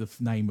tagged the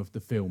name of the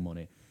film on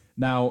it.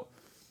 Now,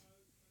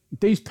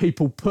 these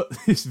people put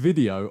this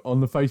video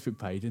on the Facebook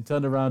page and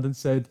turned around and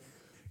said,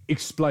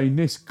 explain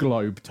this,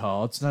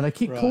 globe-tards. Now, they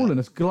keep calling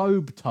us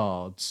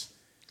globe-tards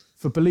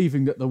for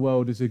believing that the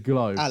world is a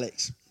globe.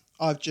 Alex,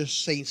 I've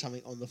just seen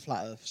something on the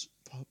Flat Earth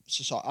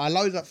Society. I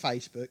loaded up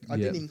Facebook. I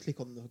didn't even click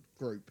on the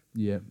group.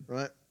 Yeah.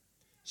 Right?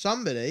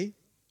 Somebody,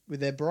 with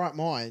their bright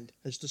mind,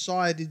 has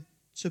decided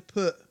to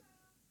put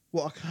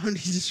what I can only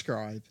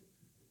describe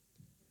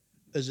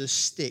as a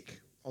stick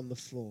on the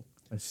floor.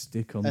 A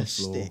stick on the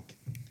floor. A stick.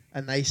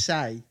 And they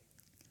say,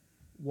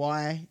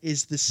 why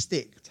is the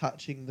stick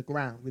touching the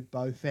ground with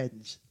both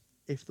ends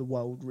if the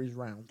world is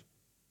round?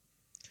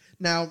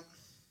 Now,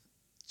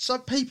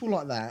 some people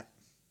like that,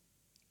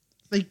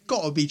 they've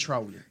got to be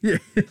trolling. Yeah,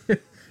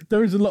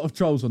 there is a lot of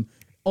trolls on.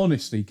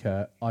 Honestly,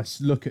 Kurt, I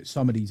look at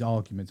some of these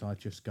arguments, I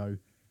just go,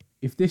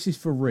 if this is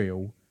for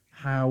real,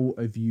 how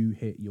have you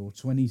hit your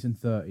 20s and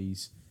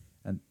 30s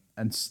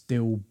and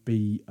still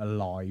be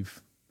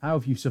alive? How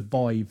have you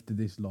survived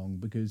this long?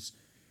 Because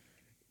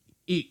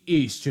it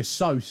is just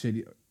so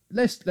silly.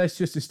 Let's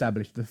just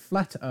establish the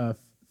flat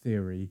Earth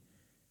theory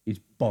is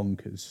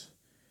bonkers.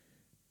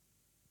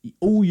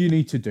 All you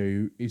need to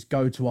do is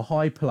go to a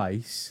high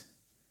place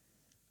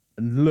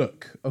and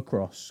look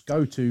across.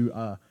 Go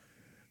to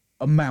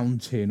a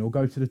mountain or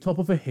go to the top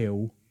of a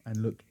hill and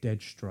look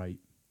dead straight.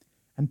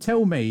 And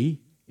tell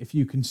me if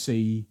you can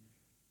see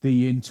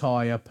the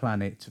entire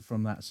planet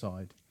from that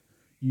side.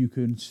 You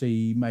can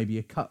see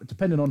maybe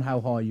depending on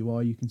how high you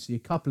are, you can see a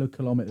couple of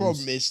kilometres.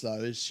 Problem is, though,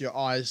 is your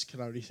eyes can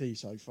only see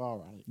so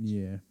far, Alex.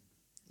 Yeah.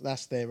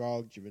 That's their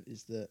argument,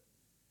 is that...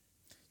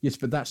 Yes,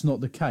 but that's not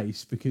the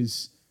case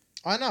because...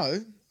 I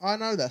know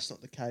that's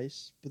not the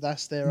case, but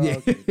that's their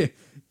argument.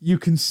 You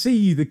can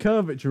see the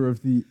curvature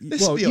of the...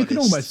 You can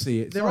almost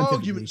see it. Their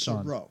arguments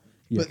are wrong,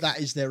 but that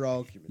is their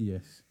argument.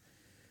 Yes.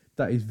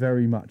 That is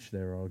very much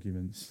their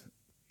arguments.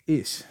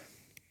 It's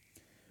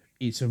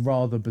a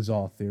rather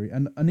bizarre theory.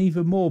 And an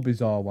even more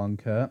bizarre one,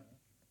 Kurt,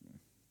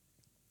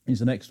 is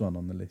the next one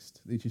on the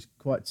list, which is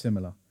quite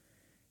similar.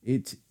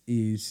 It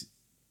is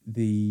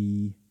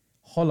the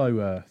Hollow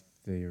Earth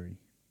theory.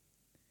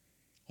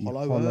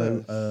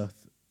 Hollow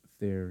Earth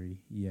theory,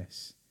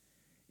 yes.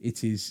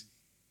 It is...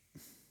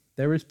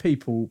 There is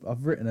people...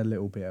 I've written a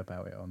little bit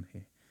about it on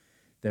here.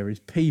 There is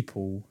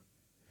people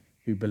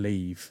who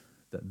believe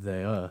that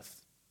the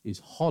Earth is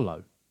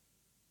hollow.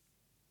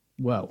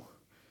 Well...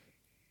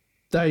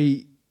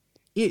 It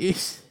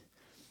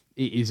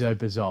is a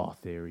bizarre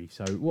theory.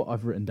 So what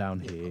I've written down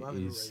here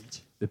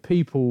is the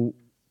people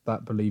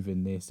that believe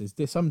in this.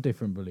 There's some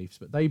different beliefs,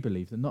 but they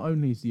believe that not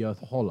only is the Earth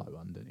hollow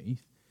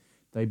underneath,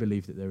 they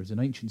believe that there is an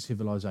ancient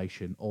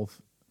civilization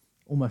of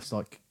almost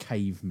like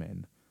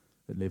cavemen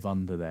that live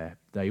under there.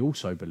 They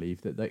also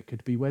believe that that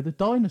could be where the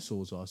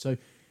dinosaurs are. So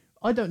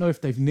I don't know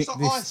if they've nicked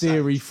this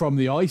theory from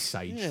the Ice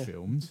Age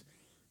films.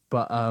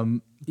 But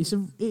it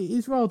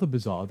is rather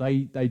bizarre.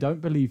 They don't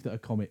believe that a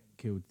comet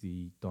killed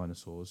the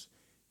dinosaurs.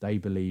 They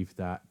believe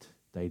that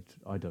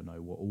I don't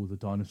know what, all the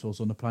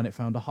dinosaurs on the planet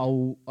found a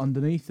hole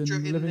underneath and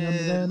living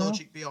under there now. The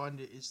logic behind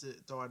it is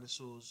that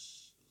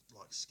dinosaurs,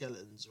 like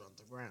skeletons, are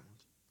underground.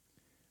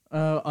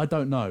 I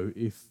don't know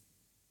if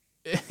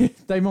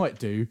they might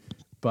do,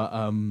 but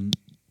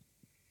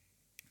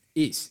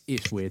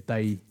it's weird.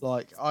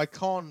 I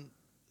can't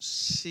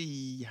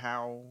see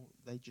how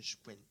they just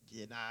went,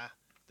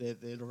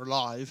 they're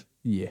alive.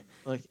 Yeah.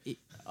 Like,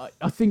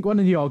 I think one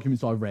of the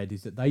arguments I read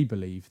is that they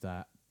believe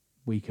that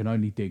we can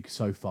only dig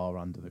so far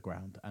under the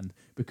ground. And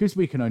because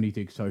we can only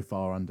dig so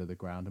far under the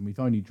ground and we've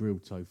only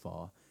drilled so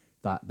far,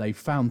 that they've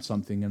found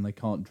something and they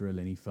can't drill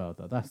any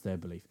further. That's their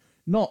belief.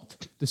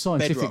 Not the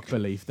scientific Bedrock.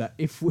 belief that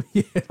if we,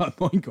 like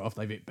Minecraft,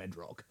 they've hit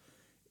bedrock.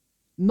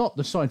 Not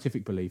the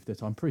scientific belief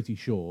that I'm pretty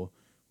sure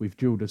we've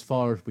drilled as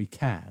far as we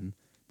can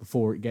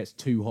before it gets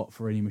too hot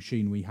for any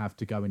machine we have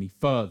to go any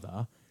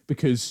further,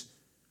 because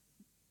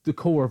the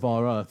core of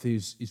our Earth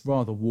is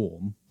rather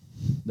warm.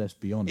 Let's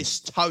be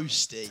honest. it's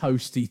toasty.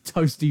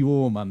 Toasty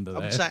warm under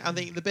there. I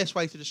think the best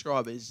way to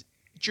describe it is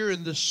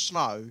during the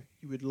snow,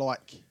 you would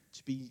like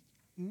to be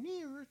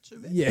nearer to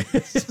it. Yeah,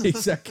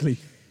 exactly.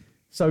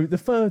 So the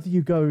further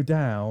you go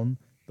down,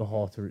 the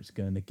hotter it's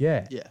going to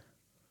get. Yeah.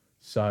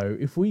 So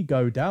if we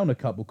go down a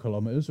couple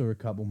kilometres or a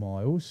couple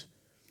miles,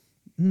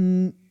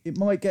 it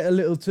might get a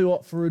little too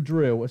hot for a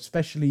drill,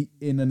 especially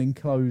in an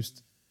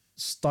enclosed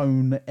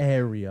stone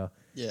area.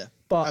 Yeah.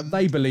 But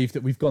they believe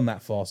that we've gone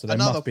that far, so there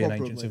Another must be an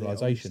problem ancient with it,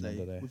 civilization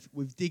obviously, under there.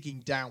 with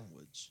digging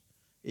downwards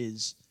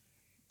is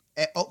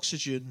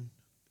oxygen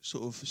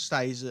sort of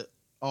stays at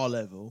our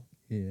level.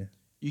 Yeah,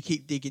 You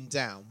keep digging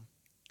down,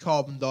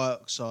 carbon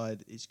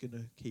dioxide is going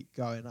to keep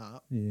going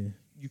up. yeah,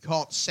 You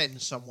can't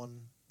send someone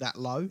that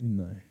low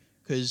no.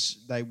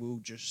 because they will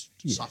just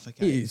Yeah,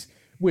 suffocate. it is.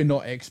 We're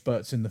not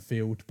experts in the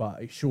field,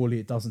 but surely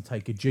it doesn't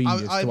take a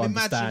genius I'm to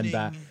understand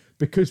that imagining-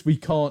 because we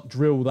can't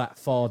drill that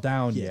far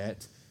down Yeah.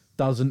 yet,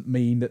 doesn't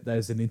mean that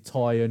there's an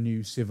entire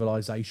new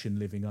civilization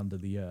living under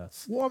the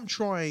earth. What I'm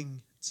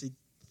trying to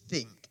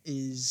think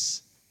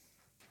is,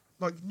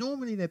 like,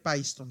 normally they're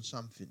based on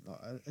something. Like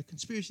a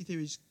conspiracy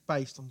theory is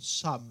based on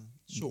some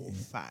sort of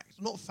fact,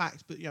 not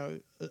fact, but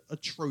a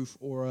truth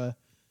or a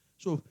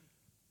sort of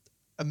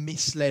a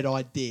misled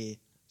idea.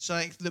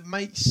 Something that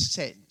makes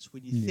sense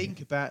when you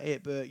think about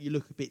it, but you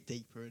look a bit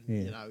deeper and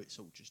it's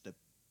all just a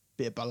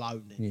bit of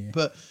baloney. Yeah.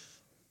 But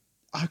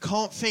I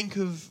can't think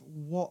of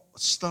what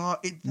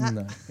started that.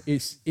 No,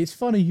 it's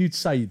funny you'd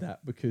say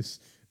that because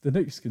the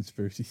next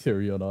conspiracy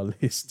theory on our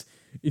list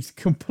is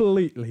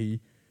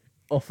completely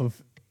off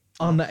of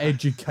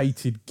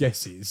uneducated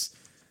guesses,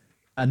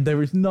 and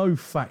there is no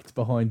fact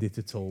behind it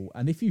at all.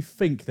 And if you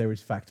think there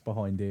is fact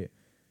behind it,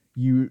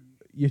 you're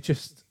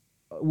just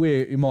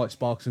it might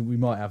spark some. We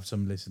might have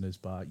some listeners,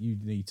 but you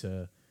need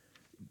to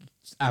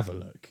have a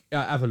look.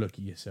 Have a look at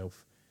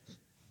yourself.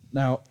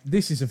 Now,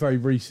 this is a very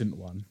recent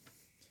one.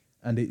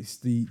 And it's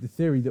the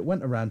theory that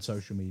went around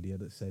social media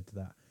that said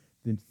that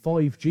the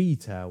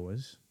 5G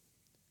towers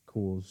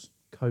cause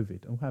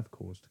COVID, or have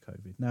caused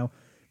COVID. Now,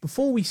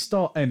 before we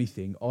start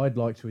anything, I'd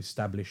like to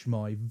establish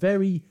my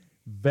very,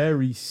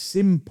 very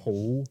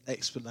simple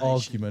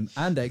argument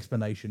and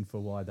explanation for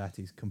why that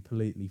is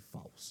completely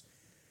false.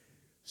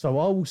 So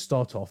I will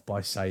start off by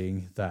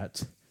saying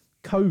that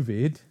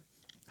COVID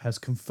has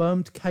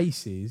confirmed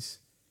cases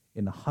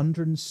in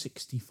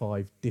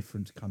 165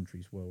 different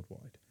countries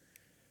worldwide.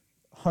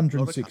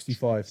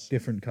 165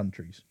 different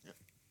countries. Yep.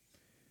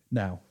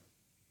 Now,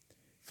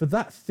 for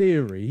that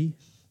theory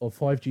of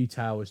 5G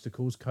towers to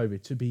cause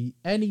COVID to be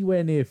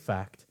anywhere near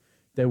fact,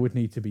 there would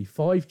need to be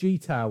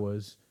 5G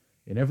towers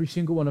in every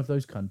single one of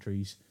those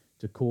countries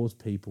to cause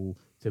people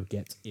to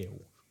get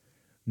ill.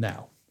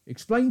 Now,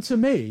 explain to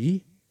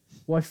me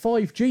why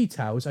 5G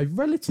towers, a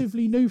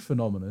relatively new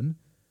phenomenon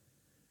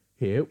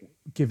here,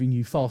 giving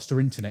you faster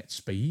internet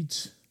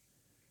speeds,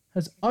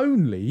 has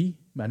only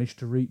managed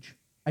to reach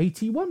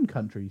 81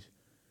 countries.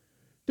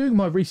 Doing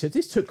my research,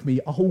 this took me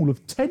a whole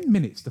of 10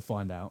 minutes to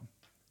find out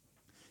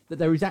that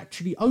there is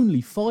actually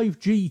only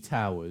 5G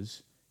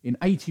towers in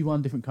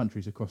 81 different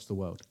countries across the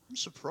world. I'm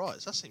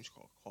surprised. That seems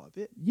quite a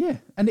bit. Yeah,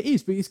 and it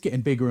is, but it's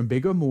getting bigger and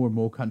bigger. More and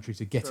more countries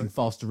are getting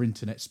faster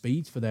internet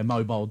speeds for their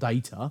mobile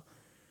data.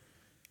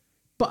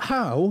 But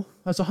how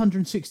has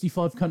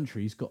 165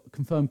 countries got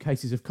confirmed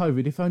cases of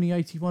COVID if only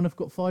 81 have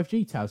got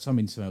 5G towers?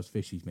 Something smells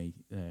fishy to me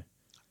there.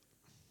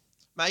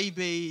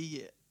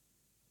 Maybe...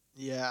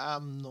 Yeah,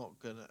 I'm not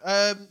gonna.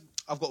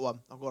 I've got one.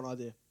 I've got an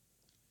idea.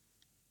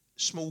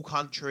 Small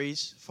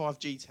countries,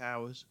 5G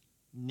towers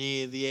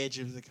near the edge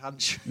of the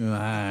country.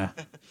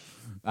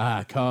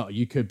 Carl,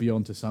 you could be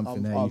onto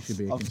something there. You should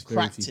be a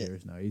conspiracy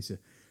theorist. No,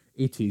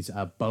 it is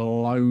a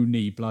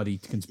baloney bloody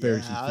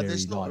conspiracy theory.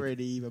 There's not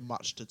really even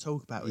much to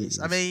talk about with this.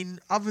 I mean,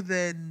 other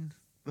than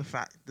the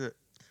fact that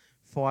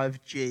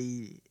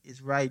 5G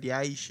is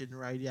radiation.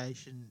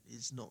 Radiation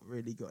is not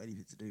really got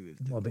anything to do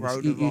with the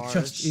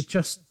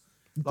coronavirus.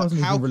 It doesn't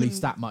even release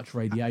that much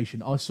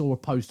radiation. I saw a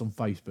post on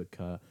Facebook,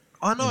 Kurt.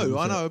 I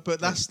know, but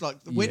that's like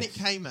when it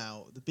came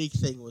out, the big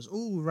thing was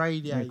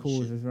radiation. It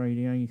causes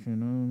radiation.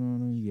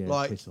 No. Yeah,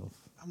 like, piss off.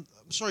 I'm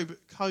sorry,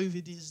 but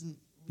COVID isn't.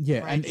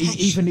 Yeah, radiation. and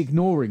even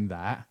ignoring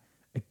that,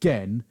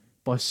 again,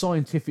 by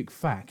scientific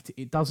fact,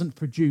 it doesn't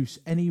produce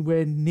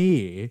anywhere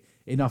near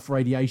enough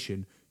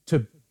radiation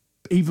to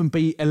even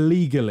be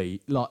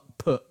illegally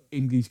put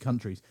in these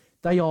countries.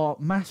 They are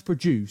mass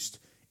produced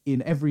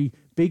in every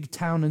big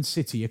town and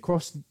city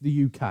across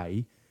the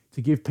UK,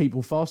 to give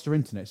people faster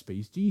internet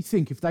speeds, do you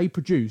think if they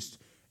produced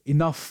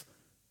enough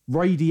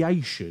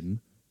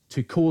radiation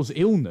to cause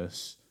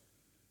illness,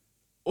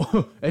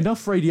 or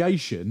enough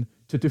radiation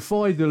to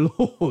defy the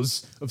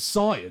laws of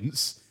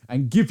science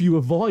and give you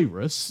a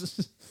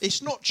virus?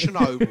 It's not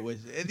Chernobyl,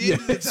 is it? At the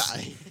end of the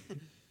day.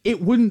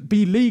 It wouldn't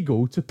be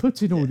legal to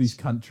put in all these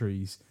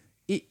countries.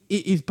 It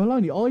is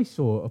baloney. I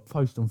saw a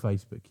post on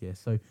Facebook here,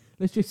 so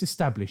let's just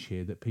establish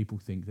here that people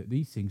think that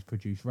these things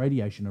produce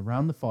radiation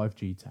around the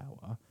 5G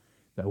tower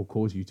that will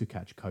cause you to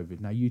catch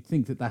COVID. Now, you'd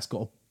think that that's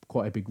got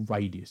quite a big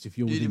radius. If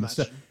you're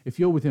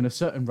within a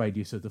certain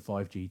radius of the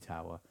 5G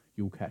tower,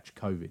 you'll catch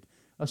COVID.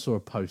 I saw a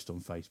post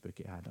on Facebook.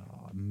 It had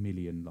a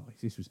million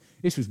likes.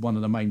 This was one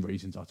of the main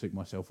reasons I took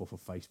myself off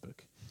of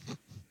Facebook,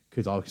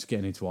 because I was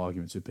getting into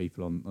arguments with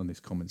people on this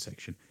comment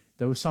section.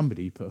 There was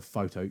somebody who put a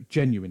photo,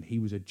 genuine. He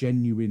was a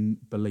genuine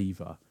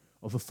believer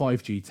of a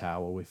 5G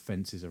tower with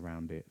fences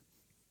around it.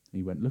 And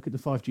he went, look at the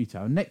 5G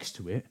tower. Next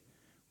to it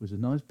was a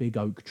nice big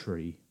oak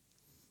tree.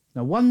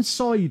 Now, one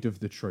side of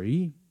the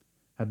tree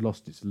had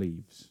lost its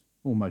leaves,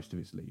 or most of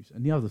its leaves,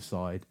 and the other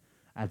side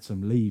had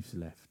some leaves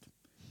left.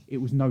 It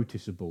was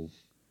noticeable.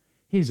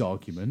 His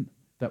argument,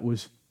 that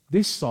was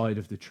this side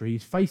of the tree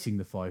is facing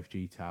the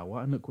 5G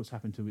tower, and look what's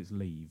happened to its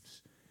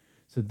leaves.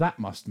 So that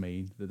must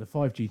mean that the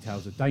 5G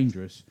towers are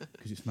dangerous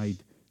because it's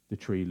made the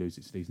tree lose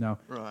its leaves. Now,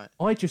 right.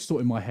 I just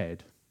thought in my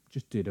head,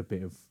 just did a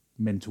bit of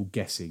mental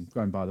guessing,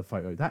 going by the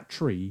photo, that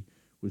tree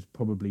was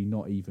probably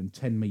not even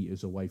 10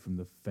 metres away from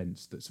the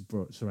fence that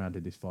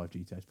surrounded this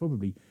 5G tower. It's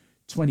probably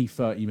 20,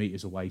 30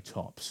 metres away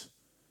tops.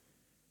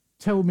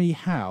 Tell me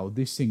how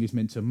this thing is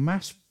meant to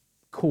mass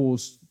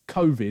cause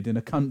COVID in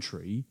a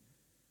country,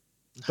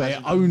 but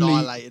it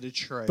annihilated a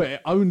tree. But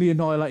it only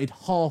annihilated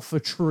half a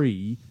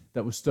tree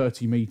that was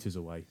 30 metres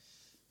away.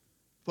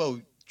 Well,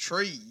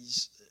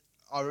 trees,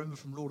 I remember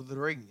from Lord of the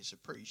Rings, are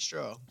pretty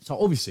strong. So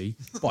obviously,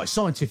 by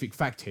scientific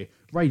fact here,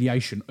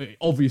 radiation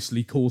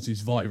obviously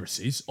causes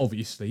viruses,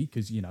 obviously,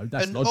 because,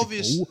 that's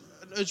logical.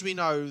 As we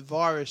know,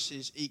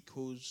 viruses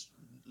equals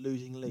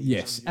losing leaves.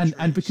 Yes,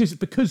 and because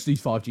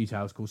these 5G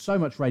towers cause so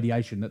much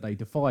radiation that they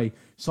defy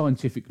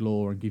scientific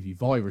law and give you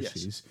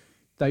viruses,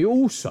 they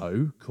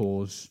also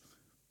cause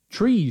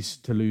trees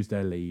to lose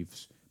their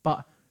leaves.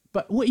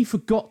 But what he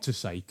forgot to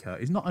say,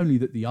 Kurt, is not only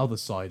that the other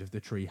side of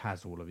the tree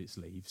has all of its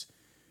leaves,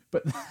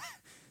 but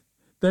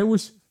there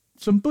was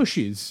some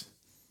bushes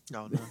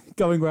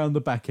going around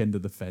the back end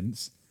of the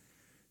fence.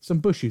 Some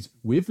bushes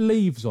with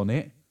leaves on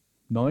it,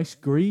 nice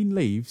green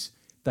leaves.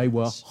 They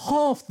were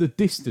half the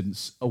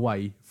distance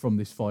away from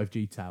this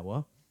 5G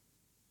tower.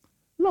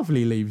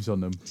 Lovely leaves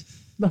on them.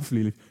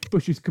 Lovely leaves.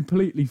 Bushes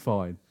completely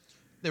fine.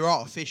 They're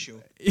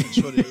artificial. That's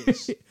what it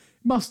is.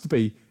 Must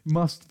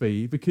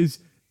be, because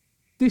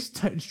this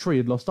tree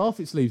had lost half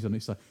its leaves on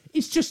its side.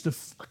 It's just a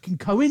fucking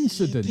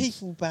coincidence.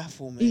 People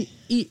baffle me.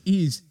 It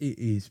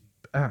is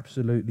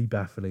absolutely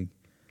baffling.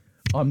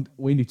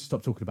 We need to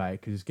stop talking about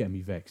it because it's getting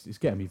me vexed.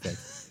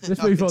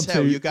 Let's move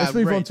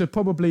on to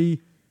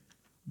probably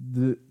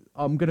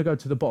I'm going to go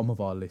to the bottom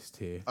of our list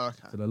here.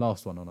 Okay. To the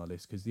last one on our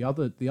list, because the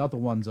other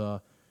ones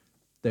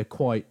they're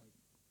quite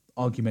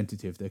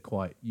argumentative.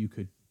 You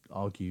could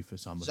argue for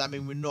some. Does that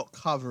mean we're not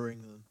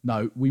covering them?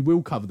 No, we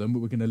will cover them, but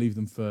we're going to leave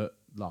them for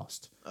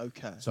last.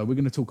 Okay. So we're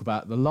going to talk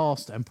about the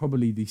last and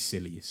probably the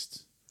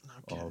silliest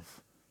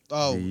of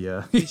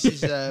the... this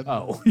is...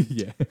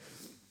 yeah.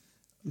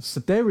 So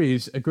there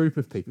is a group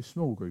of people, a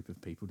small group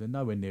of people. They're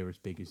nowhere near as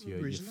big as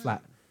your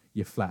flat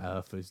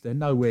earthers. They're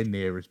nowhere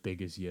near as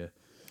big as your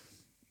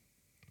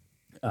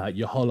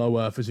hollow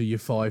earthers or your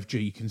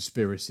 5G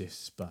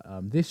conspiracists. But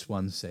this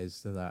one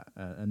says that,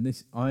 and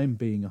this I'm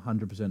being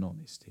 100%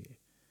 honest here.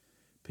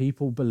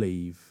 People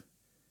believe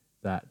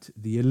that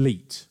the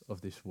elite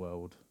of this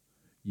world,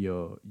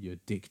 your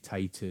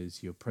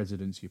dictators, your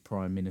presidents, your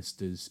prime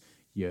ministers,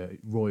 your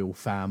royal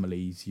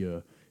families,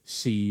 your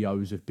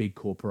CEOs of big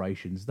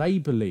corporations, they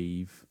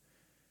believe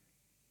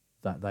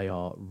that they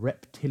are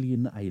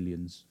reptilian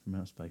aliens from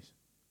outer space.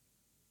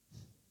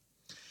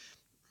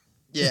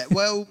 Yeah,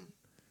 well,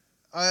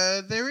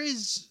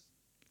 there's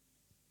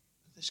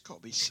got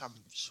to be some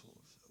sort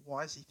of...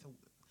 Why has he thought...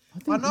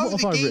 I know the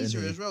geezer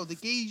as well. The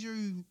geezer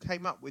who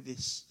came up with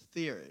this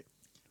theory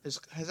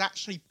has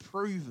actually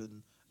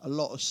proven a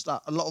lot of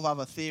stuff, a lot of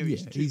other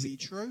theories to be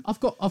true.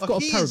 I've got a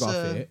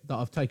paragraph here that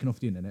I've taken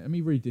off the internet. Let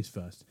me read this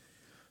first.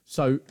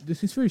 So this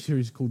conspiracy theory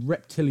is called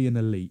Reptilian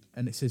Elite,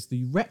 and it says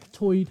the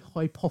reptoid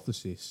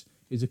hypothesis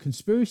is a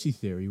conspiracy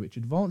theory which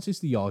advances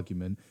the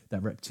argument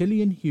that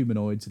reptilian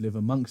humanoids live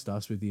amongst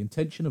us with the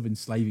intention of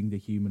enslaving the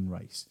human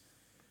race.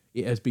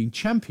 It has been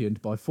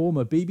championed by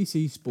former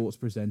BBC sports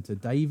presenter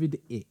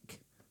David Icke.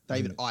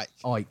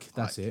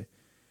 Icke.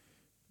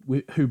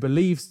 Who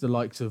believes the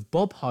likes of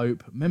Bob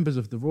Hope, members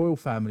of the royal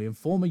family, and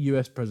former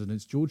US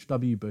presidents George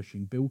W. Bush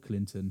and Bill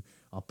Clinton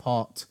are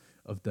part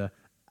of the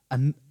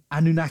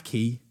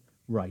Anunnaki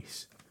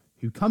race,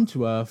 who come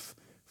to Earth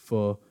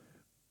for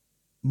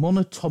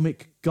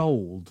monatomic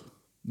gold.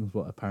 That's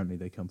what apparently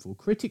they come for.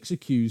 Critics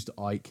accused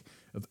Icke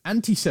of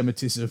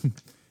anti-Semitism,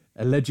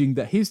 alleging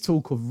that his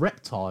talk of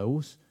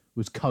reptiles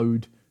was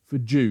code for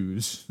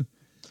Jews.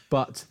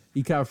 But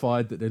he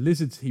clarified that the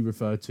lizards he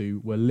referred to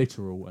were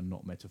literal and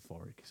not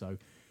metaphoric. So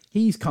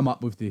he's come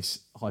up with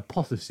this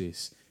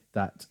hypothesis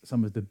that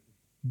some of the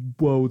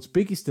world's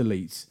biggest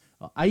elites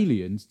are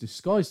aliens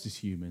disguised as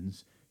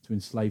humans to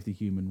enslave the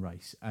human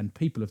race. And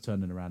people have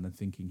turned around and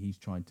thinking he's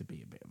trying to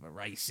be a bit of a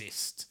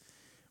racist,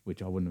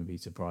 which I wouldn't be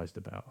surprised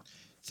about.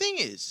 Thing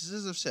is,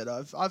 as I've said,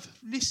 I've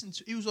listened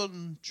to. He was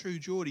on True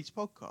Geordie's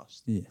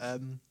podcast. Yeah.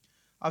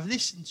 I've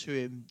listened to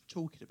him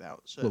talking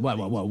about.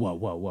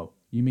 Whoa.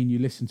 You mean you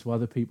listen to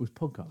other people's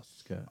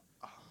podcasts, Kurt?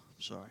 Oh,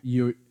 I'm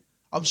sorry.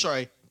 I'm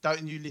sorry.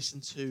 Don't you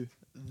listen to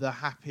the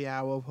Happy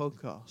Hour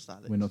podcast,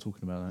 Alex? We're not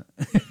talking about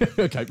that.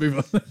 Okay, move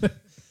on.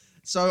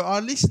 So I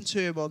listened to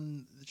him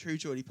on the True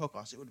Geordie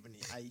podcast. It would have been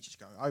ages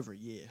ago, over a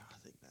year, I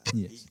think. Now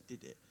Yes. he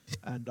did it,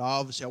 and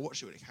obviously I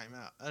watched it when it came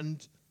out,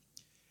 and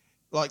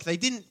like they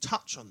didn't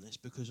touch on this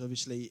because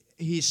obviously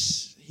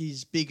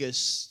his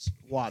biggest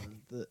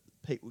one that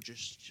people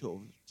just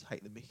sort of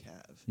take the mick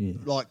out of. Yeah.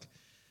 Like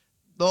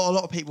a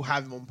lot of people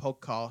have him on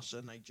podcasts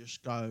and they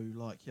just go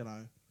like,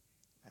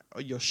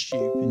 you're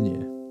stupid.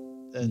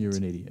 Yeah. And You're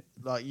an idiot.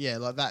 like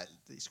that.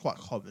 It's quite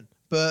common,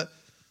 but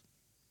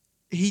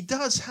he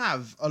does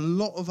have a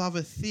lot of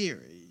other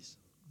theories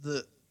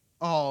that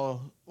are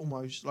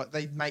almost like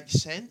they make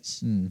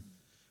sense.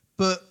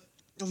 But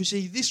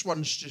obviously this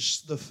one's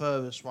just the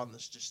furthest one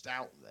that's just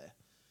out there.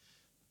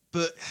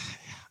 But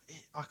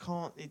I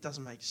can't. It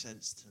doesn't make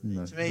sense to me.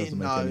 No, To me, it doesn't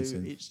make no. any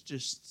sense. It's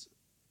just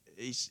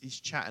he's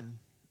chatting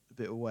a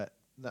bit of wet.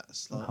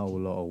 That's A like whole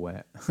lot of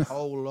wet. a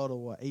whole lot of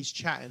wet. He's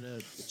chatting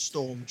a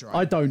storm drain.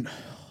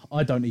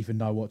 I don't even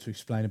know what to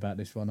explain about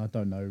this one. I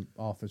don't know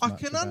half as I much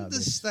can about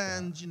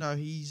understand.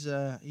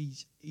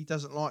 He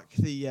doesn't like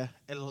the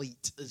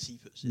elite, as he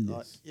puts it.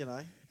 Yes.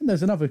 Like And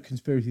there's another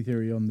conspiracy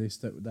theory on this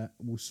that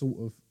will sort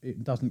of,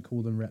 it doesn't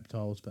call them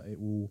reptiles, but it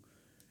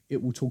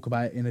will talk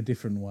about it in a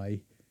different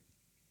way.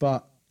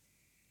 But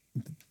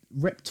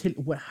where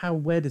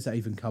does that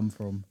even come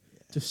from? Yeah.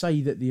 To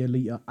say that the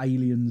elite are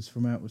aliens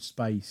from outer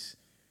space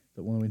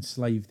that want to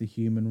enslave the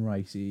human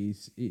race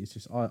it's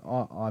just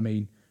I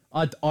mean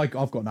I've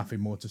got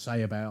nothing more to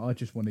say about it. I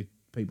just wanted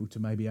people to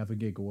maybe have a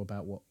giggle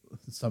about what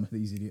some of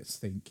these idiots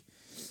think.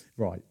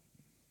 Right,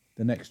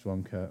 the next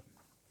one, Kurt.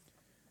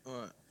 all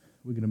right.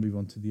 We're going to move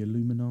on to the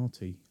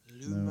Illuminati.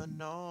 Illuminati.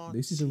 Now,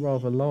 this is a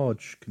rather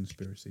large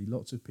conspiracy.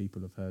 Lots of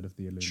people have heard of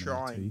the Illuminati.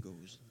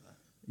 Triangles.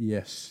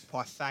 Yes.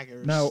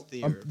 Pythagoras Now,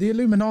 theorem. the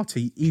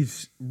Illuminati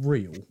is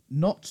real,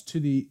 not to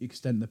the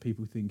extent that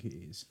people think it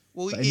is.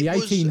 Well, But in the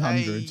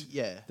 1800s,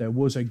 yeah. there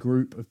was a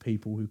group of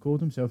people who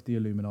called themselves the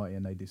Illuminati,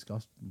 and they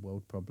discussed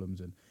world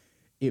problems. And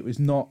it was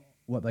not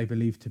what they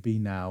believe to be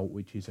now,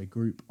 which is a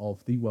group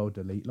of the world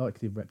elite, like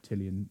the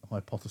reptilian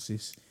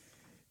hypothesis.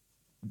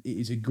 It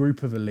is a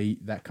group of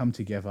elite that come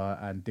together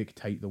and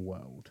dictate the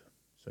world.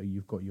 So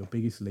you've got your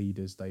biggest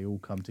leaders; they all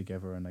come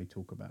together and they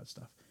talk about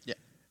stuff. Yeah.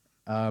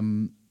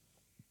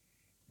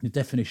 The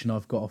definition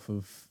I've got off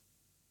of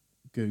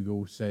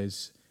Google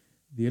says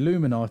the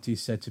Illuminati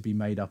is said to be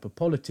made up of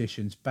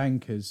politicians,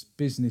 bankers,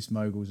 business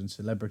moguls, and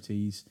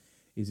celebrities.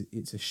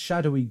 It's a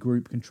shadowy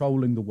group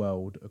controlling the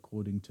world,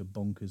 according to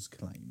bonkers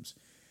claims.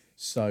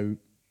 So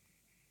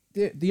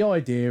the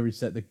idea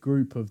is that the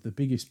group of the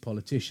biggest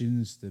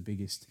politicians, the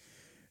biggest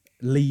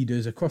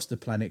leaders across the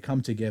planet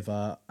come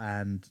together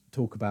and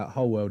talk about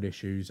whole world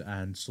issues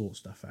and sort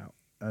stuff out.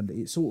 And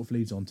it sort of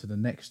leads on to the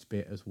next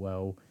bit as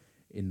well,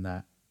 in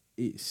that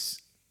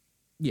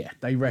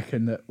they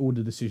reckon that all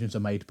the decisions are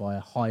made by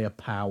a higher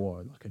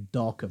power, like a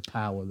darker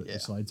power that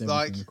decides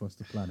everything across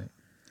the planet.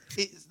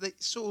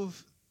 It's sort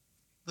of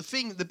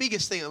the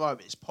biggest thing at the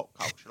moment is pop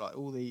culture. Like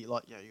all the you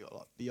got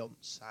like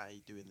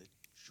Beyonce doing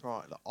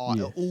the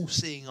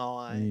all-seeing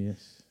eye.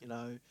 Yes.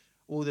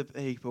 All the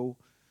people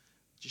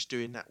just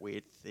doing that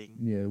weird thing.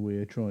 Yeah,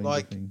 we're trying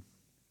thing.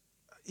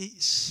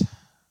 It's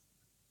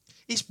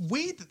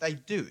weird that they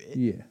do it.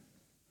 Yeah.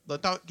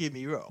 Like, don't get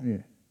me wrong.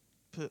 Yeah.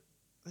 But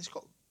it's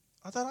got,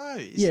 I don't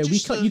know.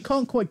 You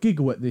can't quite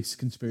giggle at this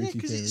conspiracy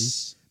theory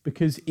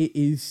because it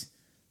is.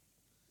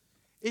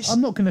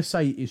 I'm not going to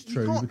say it is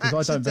true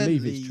because I don't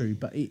believe it's true,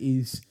 but it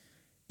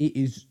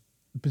is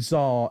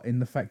bizarre in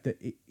the fact that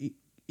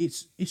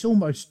it's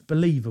almost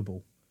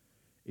believable.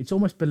 It's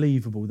almost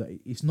believable that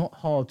it's not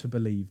hard to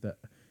believe that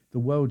the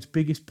world's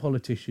biggest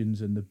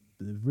politicians and the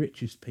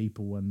richest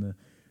people and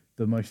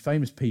the most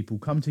famous people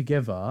come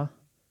together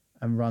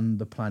and run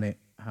the planet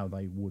how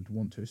they would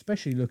want to,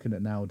 especially looking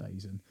at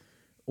nowadays and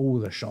all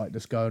the shite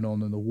that's going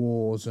on and the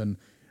wars and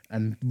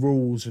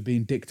rules are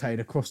being dictated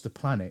across the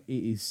planet.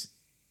 It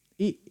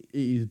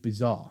is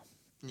bizarre.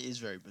 It is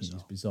very bizarre.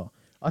 It is bizarre.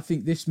 I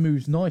think this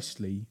moves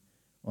nicely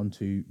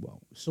onto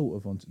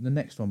the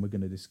next one we're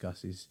going to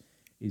discuss is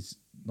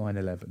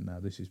 9/11. Now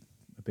this is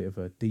a bit of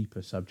a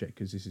deeper subject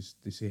because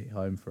this hit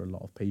home for a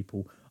lot of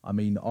people. I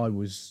mean, I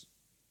was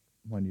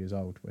 1 year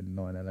old when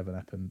 9/11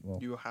 happened. Well,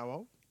 you were how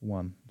old?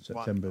 1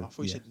 September. I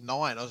thought you said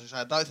 9. I was going to say,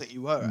 I don't think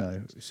you were.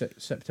 No,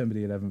 September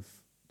the 11th,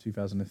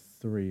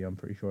 2003. I'm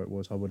pretty sure it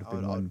was. I would have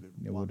been one.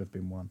 It would have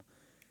been one.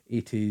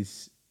 It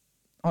is.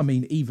 I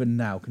mean, even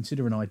now,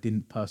 considering I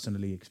didn't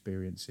personally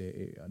experience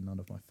none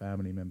of my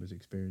family members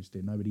experienced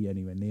it, nobody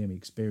anywhere near me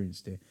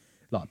experienced it.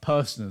 Like,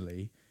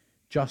 personally,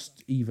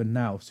 just even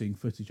now, seeing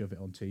footage of it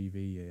on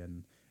TV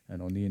and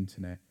on the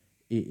internet,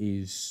 it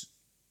is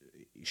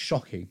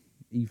shocking,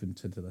 even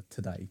to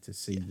today, to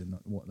see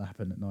what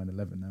happened at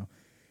 9/11 now.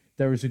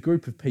 There is a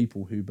group of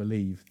people who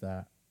believe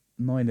that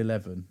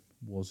 9/11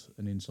 was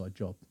an inside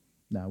job.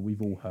 Now,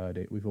 we've all heard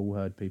it. We've all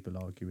heard people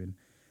arguing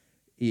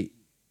it.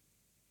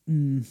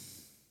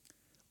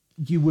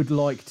 You would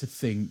like to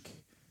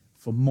think,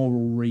 for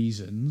moral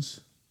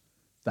reasons,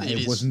 that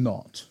it was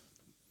not.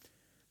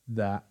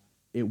 That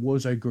it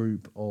was a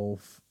group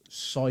of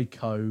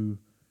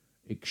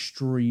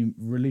extreme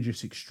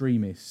religious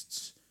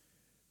extremists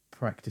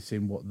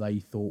practicing what they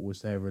thought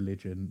was their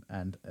religion,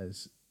 and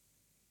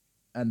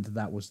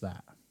that was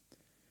that.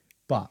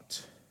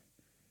 But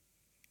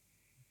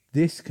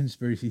this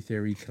conspiracy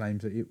theory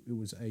claims that it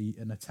was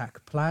an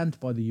attack planned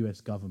by the US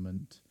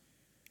government.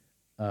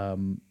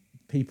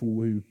 People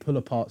who pull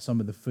apart some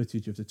of the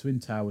footage of the Twin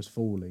Towers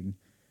falling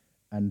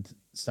and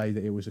say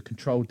that it was a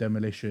controlled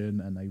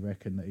demolition, and they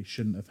reckon that it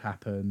shouldn't have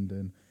happened,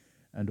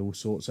 and all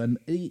sorts. And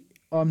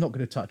I'm not going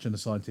to touch on the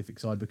scientific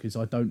side because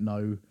I don't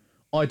know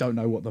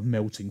what the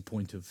melting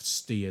point of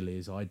steel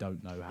is. I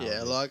don't know how.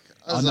 Yeah, like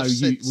I know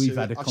we've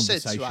had a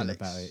conversation Alex,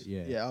 about it.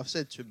 Yeah, I've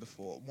said to him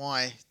before.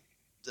 My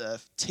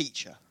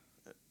teacher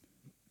at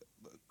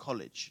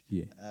college.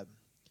 Yeah.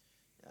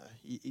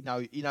 He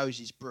knows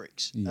his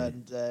bricks,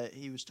 and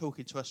he was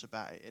talking to us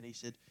about it, and he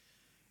said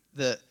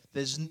that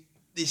there's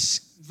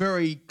this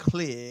very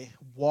clear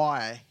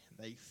why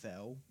they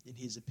fell, in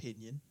his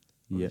opinion.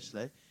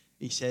 Obviously,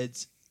 he said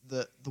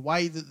that the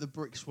way that the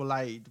bricks were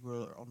laid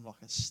were on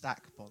like a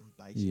stack bond,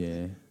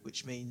 basically,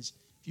 which means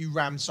if you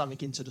ram something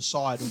into the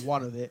side of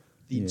one of it,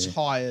 the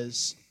entire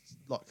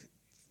like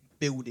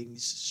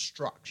building's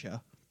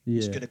structure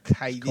is going to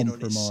cave in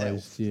on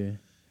itself. Yeah.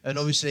 And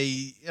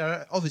obviously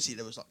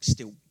there was like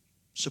still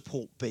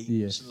support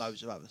beams and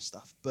loads of other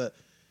stuff, but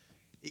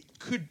it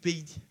could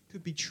be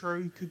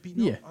true, could be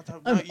not. Yeah. I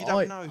don't know. You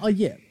don't know.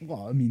 Yeah.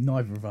 Well, I mean,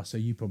 neither of us. So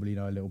you probably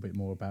know a little bit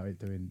more about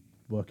it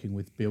working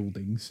with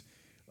buildings.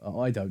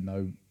 I don't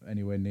know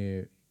anywhere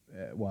near.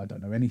 I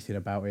don't know anything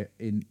about it.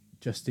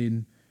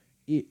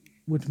 It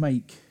would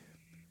make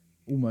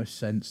almost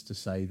sense to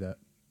say that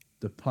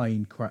the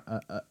plane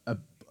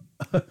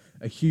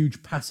a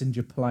huge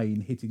passenger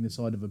plane hitting the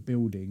side of a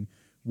building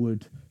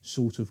would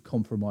sort of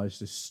compromise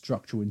the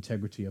structural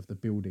integrity of the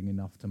building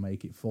enough to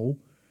make it fall.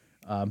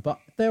 But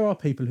there are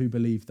people who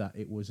believe that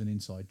it was an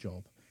inside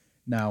job.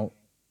 Now,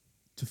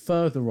 to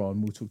further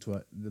on, we'll talk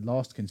to the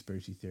last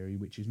conspiracy theory,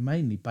 which is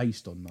mainly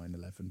based on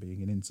 9/11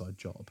 being an inside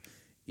job,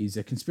 is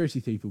a conspiracy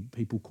theory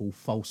people call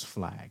false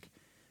flag.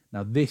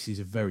 Now, this is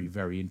a very,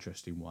 very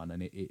interesting one,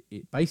 and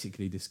it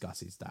basically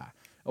discusses that.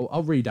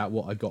 I'll read out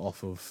what I got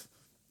off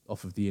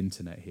of the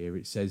internet here.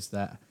 It says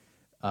that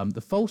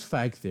the false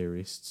flag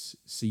theorists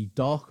see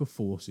darker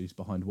forces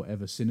behind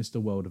whatever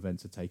sinister world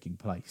events are taking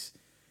place.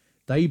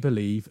 They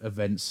believe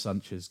events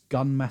such as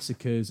gun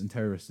massacres and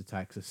terrorist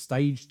attacks are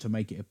staged to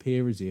make it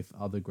appear as if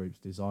other groups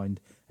designed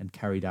and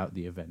carried out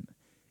the event,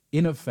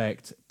 in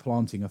effect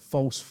planting a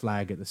false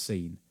flag at the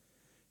scene.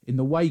 In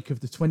the wake of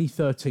the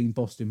 2013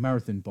 Boston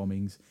Marathon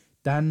bombings,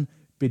 Dan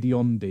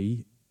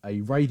Bidiondi,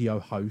 a radio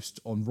host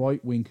on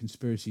right-wing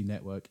conspiracy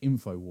network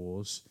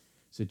InfoWars,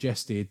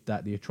 suggested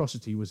that the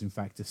atrocity was in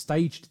fact a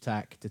staged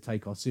attack to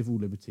take our civil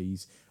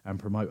liberties and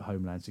promote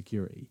homeland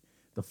security.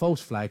 The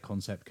false flag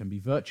concept can be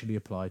virtually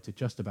applied to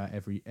just about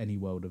any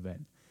world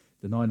event.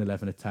 The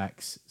 9/11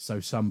 attacks,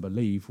 so some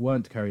believe,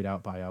 weren't carried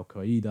out by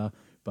Al-Qaeda,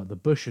 but the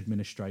Bush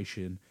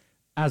administration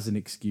as an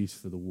excuse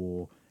for the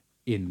war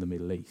in the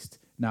Middle East.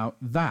 Now,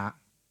 that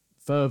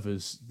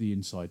furthers the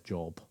inside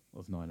job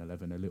of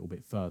 9/11 a little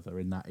bit further,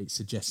 in that it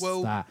suggests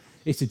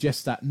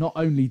that not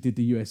only did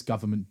the US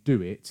government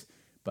do it,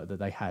 but that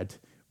they had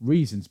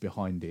reasons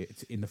behind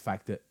it, in the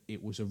fact that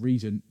it was a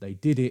reason they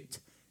did it.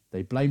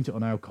 They blamed it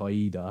on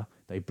Al-Qaeda.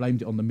 They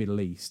blamed it on the Middle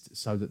East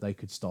so that they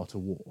could start a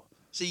war.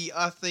 See,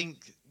 I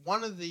think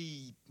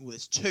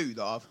there's two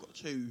that I've got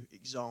two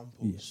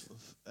examples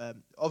of.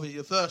 Obviously,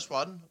 the first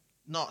one,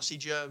 Nazi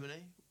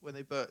Germany, when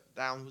they burnt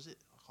down, I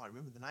can't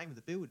remember the name of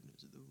the building.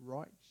 Was it the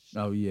Reich?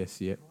 Oh,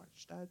 yes, yeah.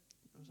 Reichstag?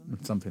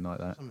 Something like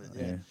that.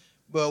 Yeah.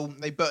 Well,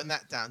 they burnt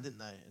that down, didn't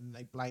they? And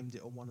they blamed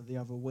it on one of the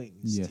other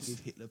wings to give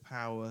Hitler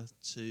power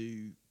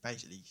to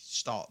basically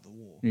start the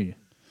war. Yeah.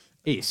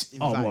 It's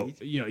invade.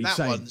 That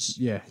one's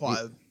quite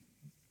a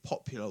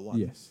popular one.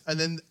 Yes. And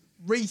then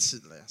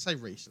recently,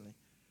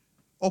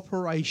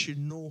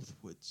 Operation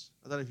Northwoods.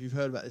 I don't know if you've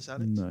heard about this,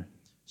 Alex. No.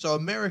 So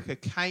America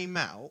came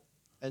out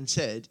and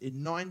said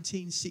in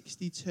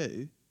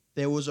 1962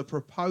 there was a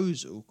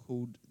proposal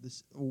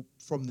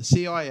from the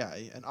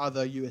CIA and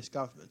other US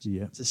governments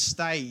to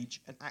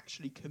stage and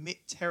actually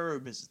commit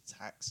terrorism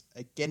attacks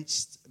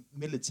against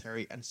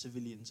military and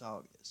civilian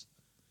targets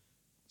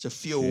to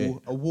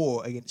fuel a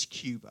war against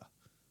Cuba.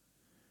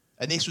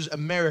 And this was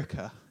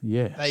America.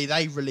 Yeah.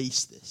 They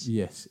released this.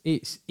 Yes.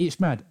 It's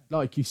mad.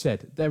 Like you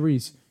said, there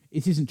is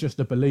it isn't just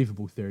a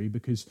believable theory,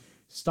 because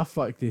stuff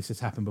like this has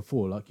happened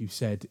before, like you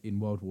said, in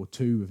World War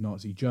II with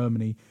Nazi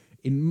Germany.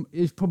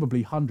 There's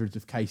probably hundreds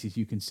of cases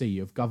you can see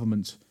of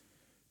governments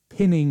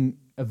pinning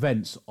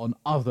events on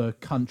other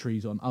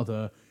countries, on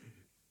other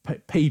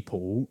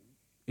people,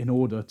 in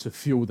order to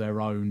fuel their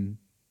own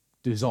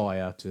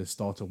desire to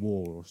start a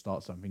war or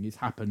start something. It's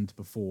happened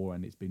before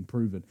and it's been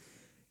proven.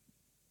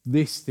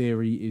 This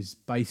theory is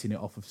basing it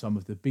off of some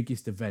of the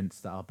biggest events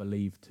that are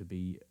believed to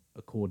be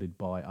accorded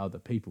by other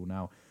people.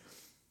 Now,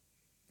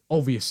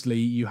 obviously,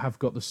 you have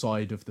got the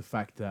side of the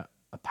fact that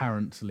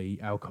apparently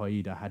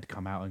Al-Qaeda had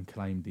come out and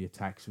claimed the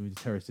attacks, the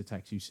terrorist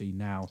attacks you see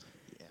now.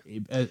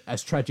 Yeah.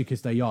 As tragic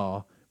as they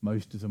are,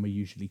 most of them are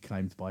usually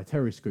claimed by a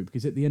terrorist group,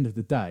 because at the end of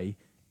the day,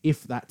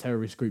 if that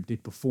terrorist group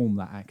did perform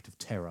that act of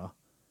terror,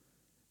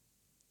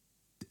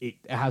 it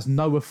has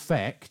no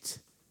effect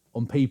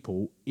on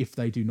people if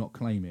they do not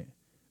claim it.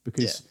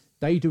 Because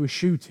they do a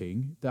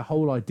shooting, the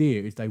whole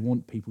idea is they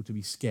want people to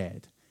be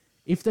scared.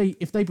 If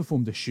they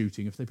performed a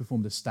shooting, if they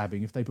performed a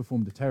stabbing, if they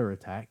performed a terror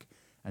attack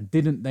and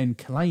didn't then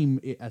claim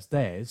it as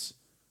theirs,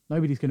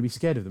 nobody's going to be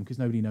scared of them because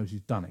nobody knows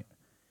who's done it.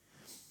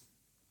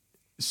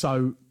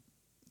 So,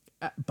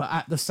 but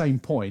at the same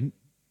point,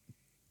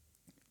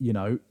 you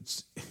know,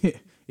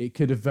 it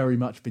could have very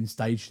much been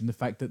staged in the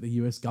fact that the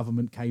US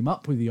government came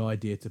up with the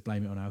idea to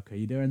blame it on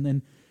Al-Qaeda, and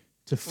then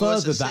to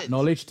further that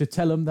knowledge, to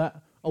tell them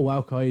that, oh,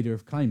 Al-Qaeda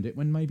have claimed it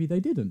when maybe they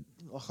didn't.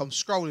 Like, I'm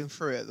scrolling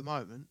through it at the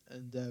moment,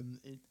 and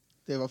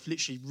I'm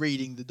literally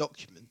reading the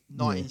document.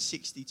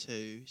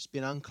 1962, it's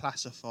been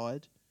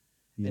unclassified,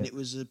 and it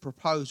was a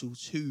proposal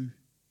to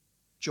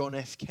John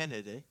F.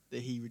 Kennedy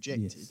that he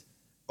rejected,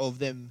 of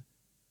them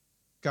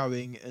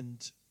going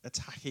and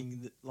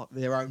attacking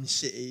their own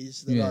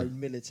cities, their own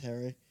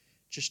military,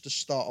 just to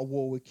start a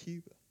war with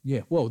Cuba.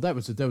 Yeah, well, there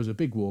was a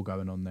big war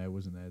going on there,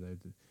 wasn't there?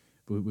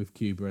 With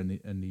Cuba and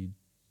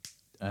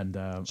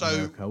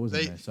America,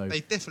 wasn't there? So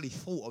they definitely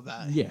thought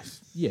about it.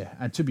 Yes, yeah.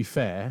 And to be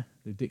fair,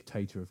 the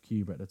dictator of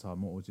Cuba at the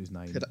time, what was his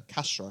name?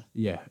 Castro.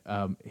 Yeah,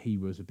 he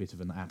was a bit of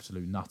an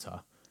absolute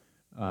nutter.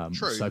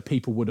 True. So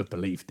people would have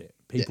believed it.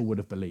 People would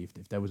have believed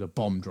if there was a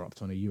bomb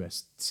dropped on a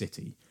US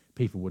city,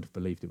 people would have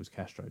believed it was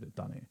Castro that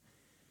done it.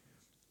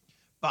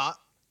 But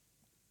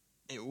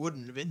it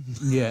wouldn't have been.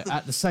 Yeah,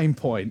 at the same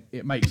point,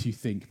 it makes you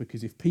think,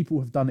 because if people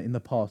have done it in the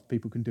past,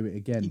 people can do it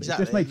again.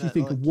 Exactly, it just makes you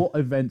think of what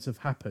events have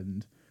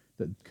happened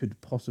that could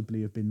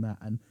possibly have been that.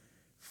 And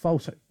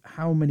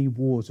how many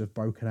wars have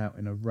broken out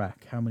in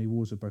Iraq? How many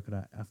wars have broken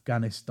out in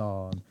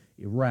Afghanistan,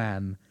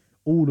 Iran?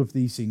 All of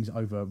these things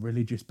over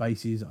religious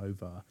bases,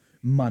 over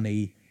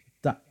money,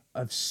 that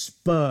have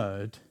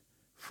spurred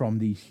from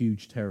these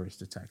huge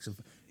terrorist attacks,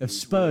 have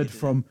spurred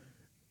from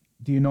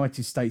the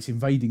United States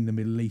invading the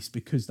Middle East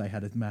because they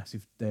had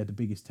the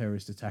biggest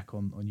terrorist attack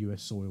on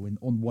US soil,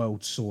 on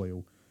world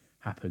soil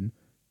happen.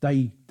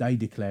 They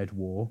declared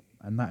war,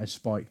 and that has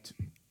spiked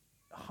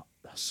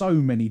so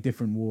many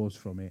different wars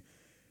from it.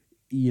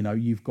 You know,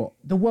 you've got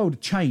the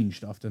world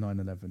changed after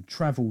 9/11.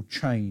 Travel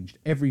changed.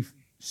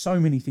 So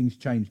many things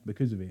changed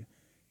because of it.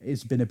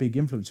 It's been a big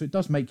influence. So it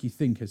does make you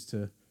think as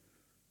to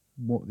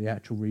what the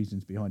actual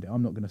reasons behind it.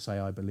 I'm not going to say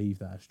I believe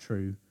that is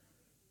true,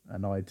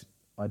 and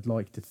I'd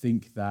like to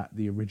think that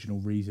the original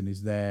reason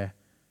is there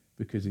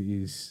because it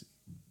is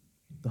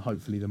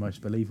hopefully the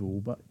most believable,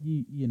 but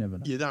you never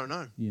know. You don't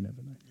know. You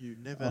never know. You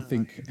never know.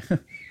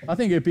 I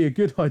think it'd be a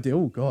good idea.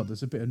 Oh, God,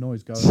 there's a bit of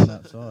noise going on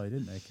outside,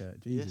 isn't there,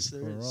 Kurt? Jesus,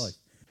 yes, there is. Right.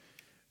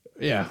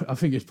 Yeah, I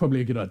think it's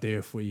probably a good idea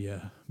if we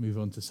move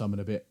on to something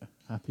a bit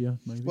happier,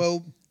 maybe.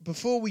 Well,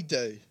 before we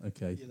do,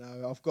 okay, you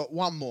know, I've got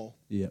one more.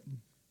 Yeah.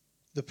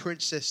 The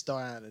Princess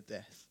Diana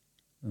death.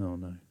 Oh,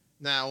 no.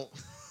 Now,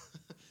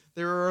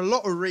 there are a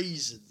lot of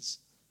reasons,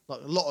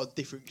 like a lot of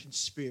different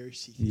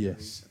conspiracy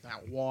theories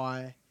about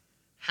why,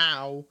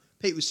 how.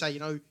 People say, you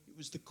know, it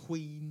was the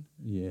Queen.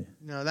 Yeah.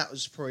 You know,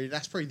 that's probably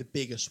the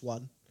biggest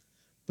one.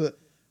 But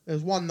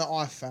there's one that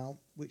I found,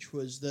 which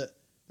was that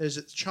there's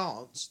a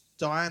chance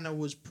Diana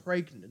was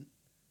pregnant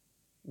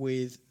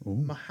with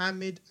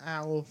Mohammed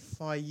Al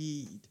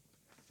Fayed,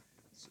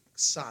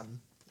 son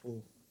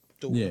or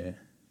daughter.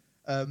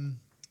 Yeah.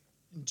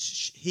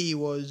 He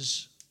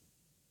was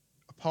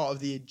a part of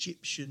the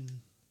Egyptian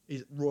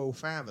royal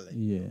family,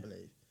 I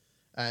believe.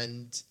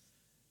 And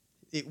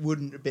it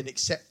wouldn't have been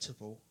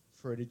acceptable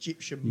for an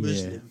Egyptian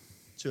Muslim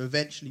to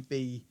eventually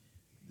be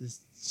the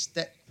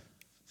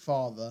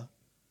stepfather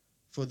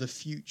for the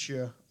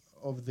future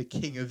of the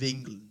King of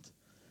England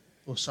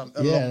or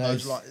something along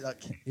those lines.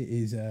 Like, it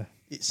is.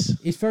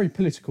 It's very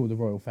political, the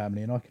royal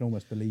family, and I can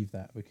almost believe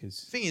that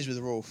because the thing is with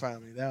the royal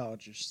family, they are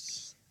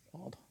just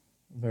odd,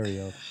 very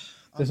odd.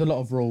 There's a lot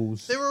of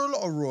rules. There are a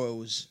lot of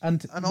royals,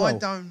 and well, I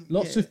don't.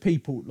 Lots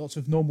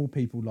of normal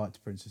people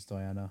liked Princess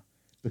Diana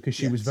because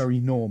she was very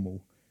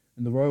normal,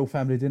 and the royal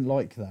family didn't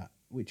like that,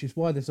 which is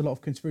why there's a lot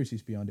of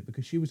conspiracies behind it.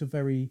 Because she was a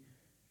very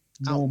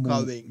normal,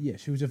 outgoing. Yeah,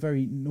 she was a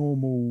very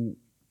normal.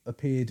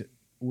 Appeared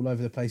all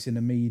over the place in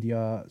the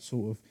media,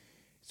 sort of.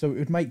 So it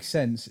would make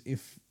sense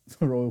if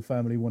the royal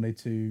family wanted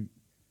to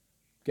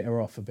get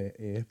her off a bit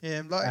here.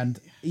 Yeah, like, And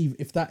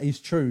if that is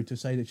true, to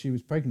say that she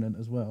was pregnant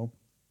as well,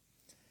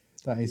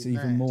 that is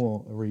even mad.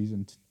 more a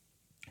reason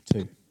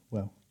to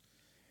well,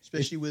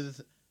 especially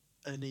with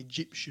an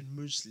Egyptian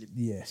Muslim.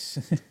 yes,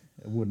 it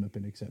wouldn't have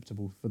been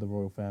acceptable for the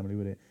royal family,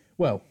 would it?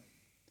 Well,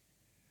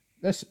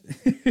 let's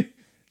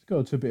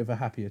go to a bit of a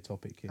happier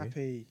topic here.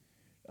 Happy.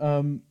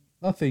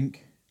 I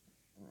think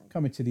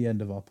coming to the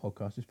end of our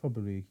podcast, it's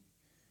probably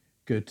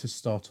good to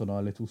start on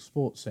our little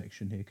sports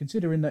section here,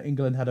 considering that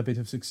England had a bit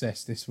of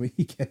success this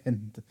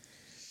weekend.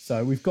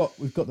 So we've got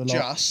the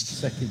last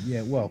second.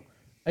 Yeah, well,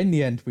 in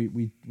the end,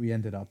 we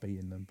ended up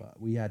beating them, but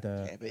we had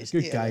a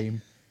good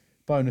game.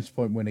 Bonus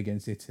point win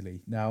against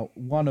Italy. Now,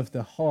 one of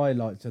the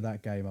highlights of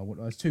that game,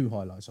 there's two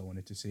highlights I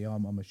wanted to see.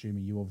 I'm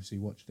assuming you obviously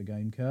watched the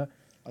game, Kurt.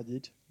 I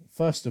did.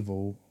 First of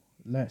all,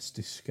 let's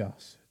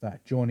discuss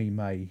that Johnny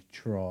May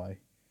try.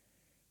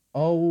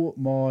 Oh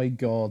my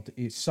God,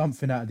 it's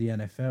something out of the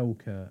NFL,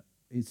 Kurt.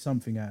 It's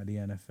something out of the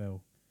NFL.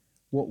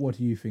 What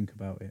do you think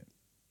about it?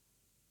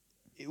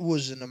 It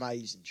was an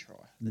amazing try.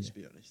 Let's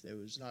be honest. There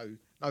was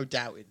no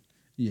doubting.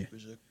 Yeah. It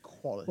was a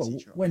quality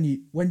try.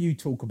 When you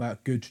talk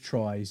about good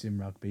tries in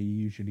rugby,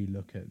 you usually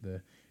look at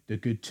the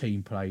good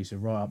team plays, are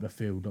right up the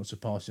field, lots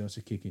of passing, lots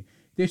of kicking.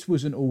 This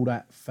wasn't all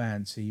that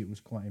fancy. It was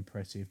quite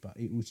impressive, but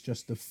it was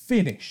just the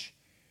finish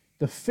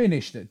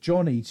that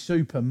Johnny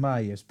Super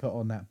May has put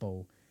on that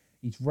ball.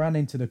 He's run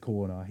into the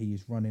corner. He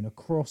is running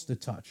across the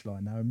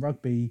touchline. Now in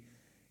rugby,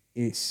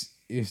 it's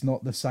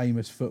not the same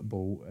as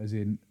football. As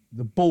in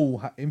the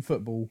ball in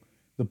football,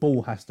 the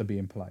ball has to be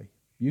in play.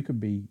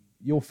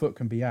 Your foot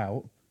can be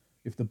out.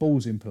 If the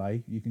ball's in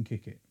play, you can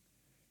kick it.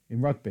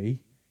 In rugby,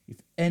 if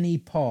any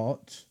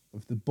part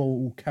of the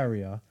ball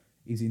carrier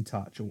is in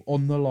touch or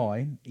on the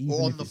line, even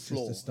or on if the it's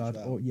floor, just a stud,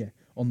 well.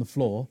 on the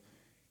floor,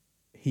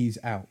 he's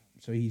out.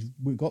 So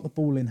we've got the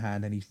ball in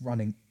hand and he's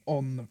running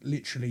on,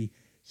 literally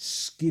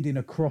skidding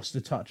across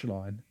the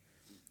touchline.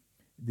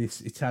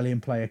 This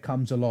Italian player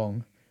comes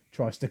along,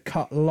 tries to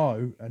cut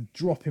low and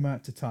drop him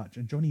out to touch,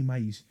 and Johnny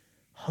Mays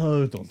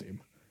hurdled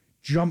him,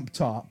 jumped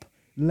up,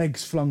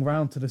 legs flung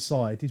round to the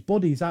side. His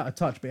body's out of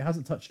touch, but it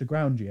hasn't touched the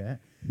ground yet,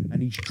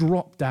 and he's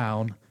dropped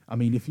down. I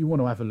mean, if you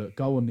want to have a look,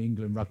 go on the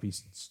England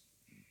Rugby's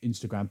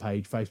Instagram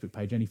page, Facebook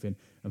page, anything,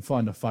 and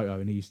find a photo,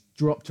 and he's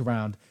dropped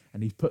around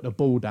and he's put the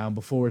ball down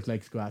before his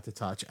legs go out to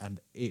touch, and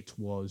it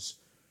was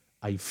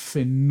a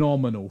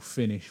phenomenal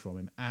finish from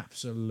him.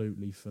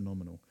 Absolutely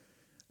phenomenal.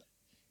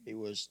 It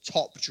was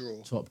top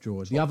draw. Top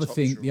draw. The other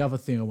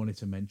thing I wanted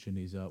to mention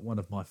is one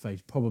of my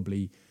faves,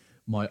 probably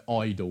my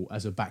idol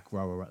as a back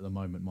rower at the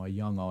moment, my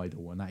young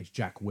idol, and that is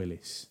Jack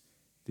Willis,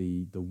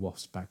 the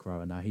Wasps back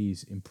rower. Now,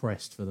 he's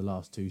impressed for the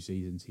last 2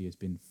 seasons. He has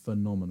been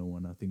phenomenal,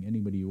 and I think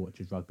anybody who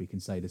watches rugby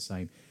can say the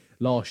same.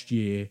 Last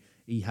year,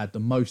 he had the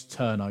most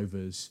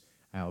turnovers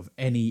out of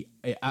any...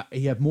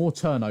 He had more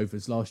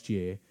turnovers last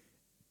year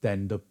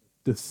than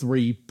the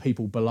 3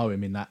 people below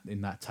him in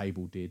that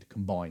table did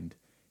combined.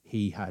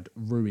 He had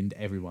ruined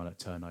everyone at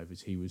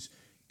turnovers. He was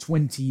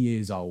 20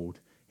 years old.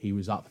 He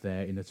was up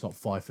there in the top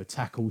 5 for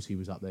tackles. He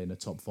was up there in the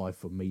top 5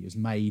 for metres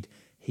made.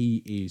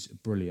 He is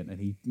brilliant. And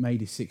he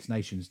made his Six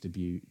Nations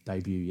debut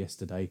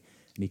yesterday.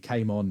 And he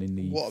came on in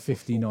the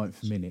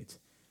 59th minute.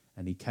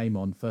 And he came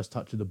on, first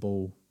touch of the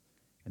ball,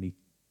 and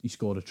he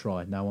scored a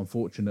try. Now,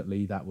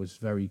 unfortunately, that was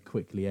very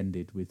quickly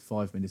ended with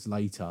 5 minutes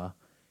later.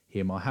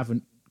 I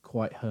haven't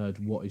quite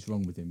heard what is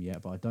wrong with him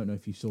yet, but I don't know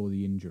if you saw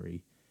the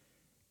injury.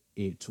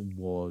 It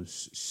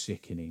was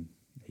sickening.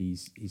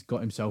 He's got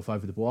himself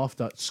over the ball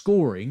after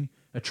scoring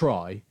a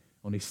try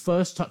on his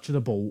first touch of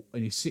the ball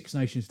in his Six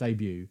Nations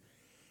debut.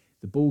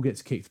 The ball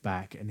gets kicked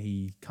back and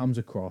he comes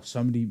across.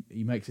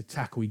 He makes a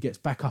tackle. He gets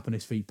back up on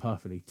his feet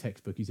perfectly.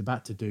 Textbook. He's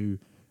about to do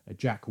a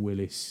Jack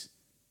Willis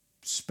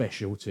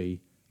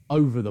specialty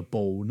over the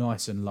ball,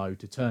 nice and low,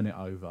 to turn it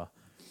over.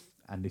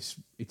 And this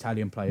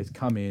Italian player's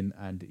come in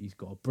and he's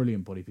got a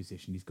brilliant body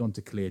position. He's gone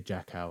to clear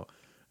Jack out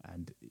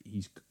and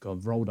he's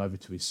rolled over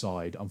to his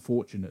side.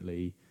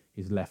 Unfortunately,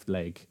 his left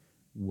leg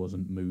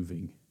wasn't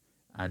moving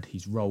and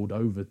he's rolled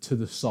over to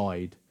the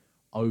side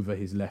over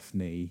his left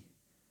knee,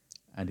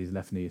 and his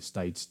left knee has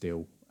stayed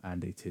still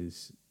and it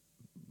has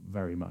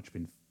very much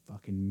been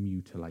fucking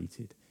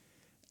mutilated.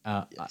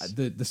 Yes.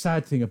 The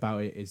sad thing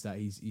about it is that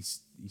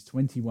he's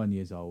 21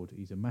 years old.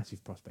 He's a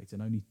massive prospect,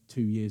 and only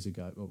 3 years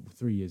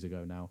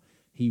ago now,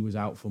 he was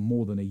out for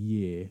more than a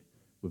year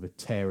with a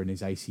tear in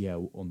his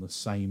ACL on the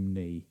same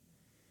knee.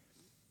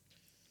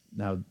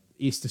 Now,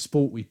 it's the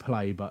sport we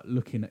play, but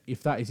looking at,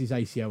 if that is his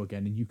ACL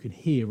again, and you could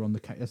hear on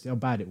that's how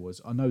bad it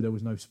was. I know there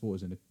was no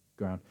supporters in the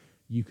ground.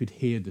 You could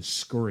hear the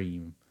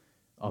scream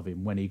of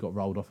him when he got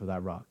rolled off of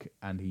that ruck,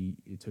 and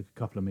it took a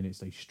couple of minutes.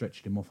 They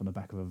stretched him off on the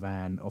back of a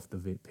van off the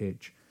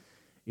pitch.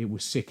 It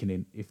was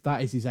sickening. If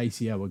that is his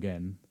ACL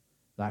again,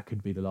 that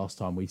could be the last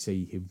time we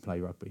see him play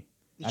rugby.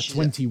 At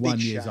 21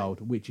 years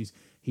old,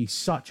 he's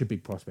such a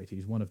big prospect.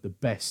 He's one of the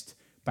best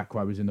back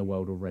rowers in the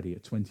world already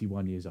at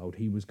 21 years old.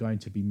 He was going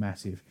to be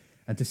massive.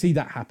 And to see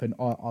that happen,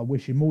 I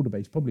wish him all the best.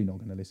 He's probably not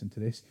going to listen to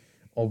this,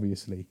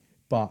 obviously,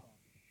 but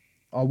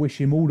I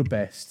wish him all the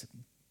best.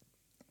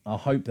 I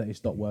hope that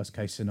it's not worst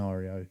case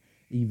scenario,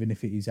 even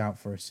if it is out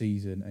for a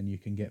season and you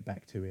can get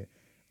back to it.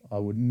 I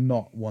would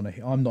not want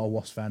to. I'm not a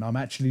Wasps fan. I'm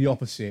actually the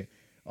opposite.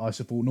 I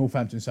support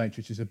Northampton Saints,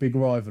 which is a big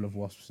rival of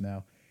Wasps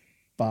now.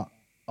 But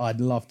I'd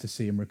love to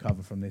see him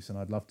recover from this, and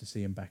I'd love to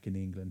see him back in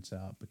the England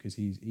setup because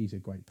he's a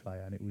great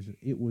player, and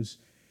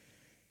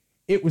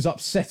it was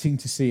upsetting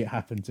to see it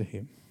happen to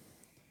him.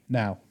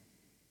 Now,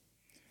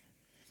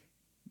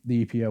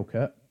 the EPL,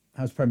 Kurt,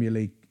 how's Premier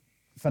League,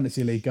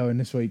 Fantasy League going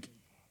this week?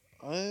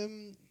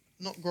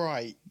 Not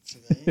great for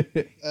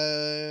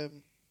me.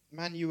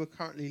 Man, you are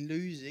currently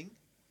losing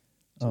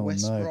to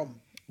West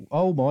Brom.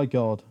 Oh my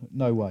God,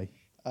 no way.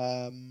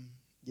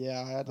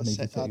 Yeah, I had a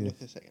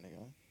look a second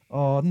ago.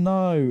 Oh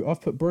no,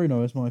 I've put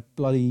Bruno as my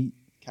bloody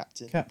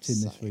captain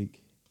this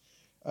week.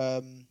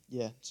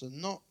 Yeah, so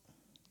not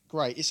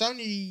great. It's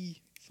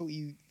only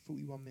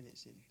 41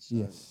 minutes in, so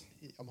yes.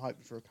 I'm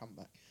hoping for a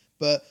comeback.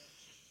 But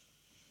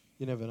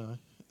you never know.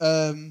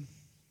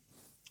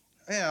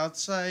 Yeah, I'd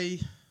say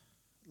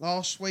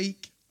last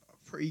week,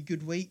 a pretty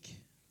good week.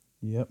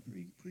 Yep.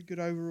 Pretty good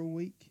overall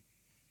week.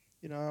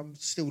 You know, I'm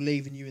still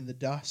leaving you in the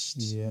dust.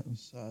 Yeah.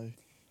 So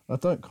I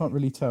can't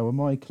really tell.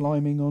 Am I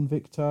climbing on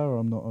Victor? Or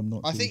I'm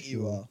not. I think sure.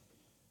 you are.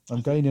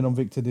 I'm gaining on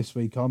Victor this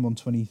week. I'm on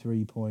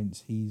 23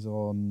 points. He's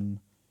on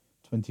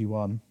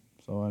 21.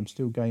 So I'm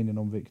still gaining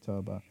on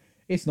Victor, but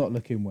it's not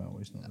looking well.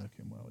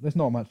 Looking well. There's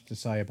not much to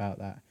say about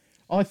that.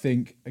 I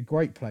think a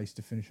great place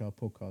to finish our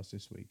podcast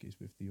this week is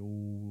with the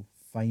all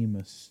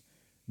famous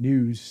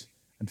news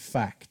and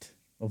fact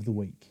of the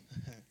week.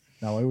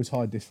 Now, I always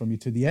hide this from you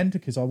to the end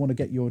because I want to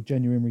get your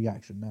genuine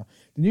reaction. Now,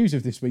 the news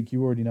of this week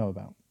you already know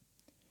about.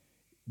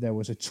 There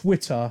was a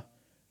Twitter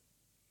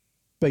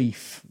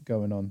beef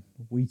going on.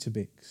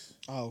 Weetabix.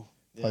 Oh,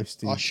 yeah.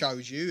 Posted. I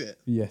showed you it.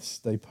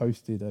 Yes, they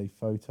posted a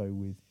photo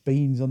with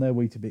beans on their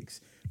Weetabix,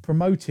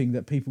 promoting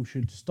that people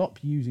should stop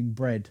using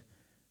bread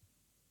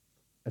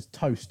as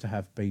toast to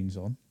have beans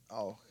on.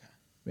 Oh.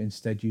 But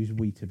instead use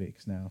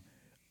Weetabix now.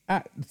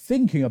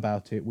 Thinking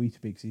about it,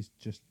 Weetabix is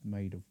just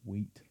made of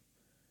wheat.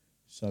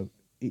 So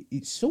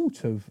it's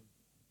sort of,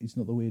 it's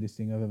not the weirdest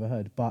thing I've ever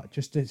heard, but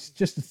just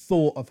the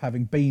thought of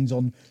having beans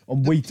on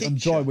wheat and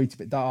dry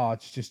Weetabix,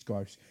 it's just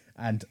gross.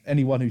 And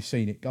anyone who's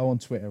seen it, go on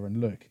Twitter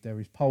and look. There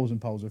is polls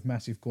and polls of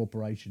massive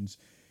corporations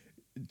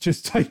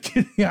just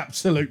taking the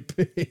absolute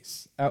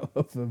piss out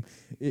of them.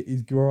 It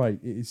is great.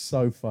 It is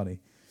so funny.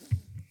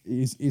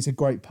 It's a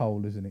great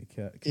poll, isn't it,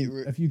 Kurt?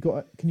 Can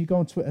you go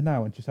on Twitter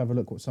now and just have a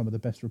look what some of the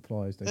best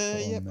replies they've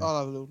put on there? I'll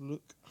have a little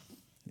look.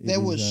 There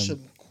was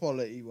some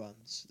quality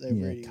ones. There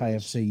really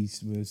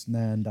KFC's was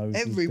Nando's.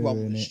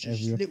 Everyone was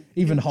just little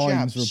even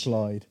Heinz jabs.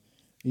 replied.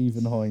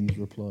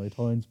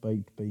 Heinz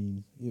baked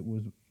beans.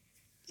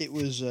 It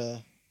was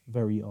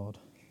very odd.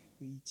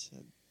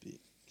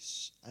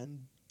 Weetabix and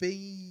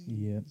beans.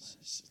 Yeah.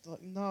 It's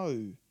like,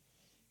 no,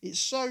 it's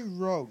so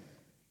wrong.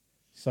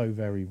 So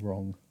very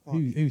wrong.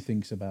 Who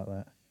thinks about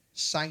that?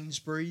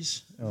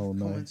 Sainsbury's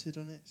commented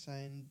on it,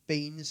 saying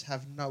beans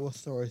have no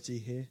authority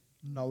here.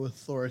 No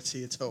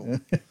authority at all.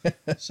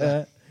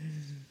 So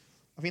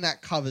I think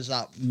that covers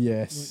up.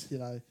 Yes. You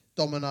know,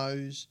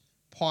 Domino's,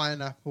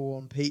 pineapple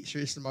on pizza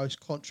is the most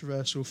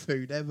controversial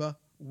food ever.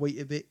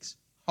 Weetabix,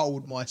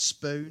 hold my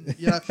spoon.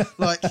 You know,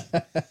 like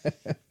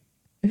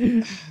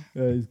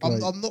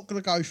I'm not going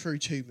to go through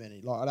too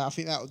many. Like I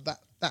think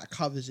that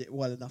covers it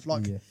well enough.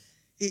 Like it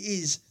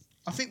is.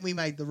 I think we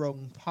made the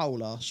wrong poll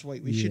last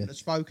week. We shouldn't have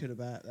spoken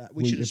about that.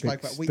 We should have spoken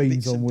about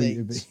Weetabix and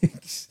beans.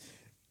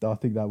 I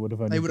think that would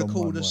have only They would have gone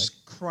called one us way.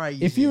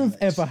 crazy. If you have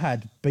ever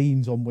had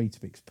beans on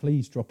Weetabix,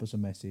 please drop us a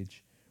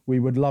message. We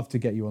would love to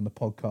get you on the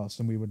podcast,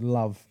 and we would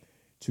love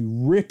to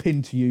rip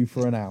into you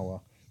for an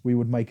hour. We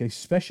would make a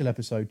special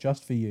episode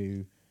just for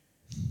you,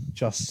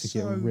 just to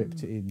get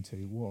ripped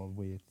into. What a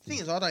weird thing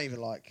is, I don't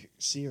even like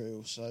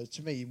cereal, so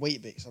to me,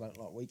 Weetabix, I don't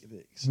like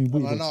Weetabix. I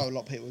know a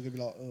lot of people are going to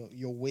be like, oh,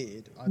 you're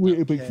weird.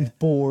 Weetabix is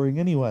boring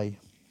anyway.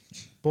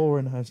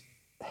 Boring as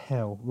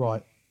hell.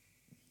 Right.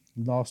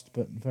 Last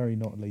but very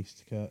not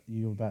least, Kurt,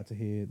 you're about to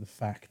hear the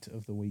fact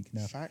of the week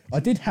now. I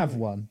did have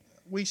one.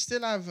 We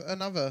still have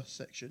another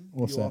section.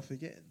 What's that? Are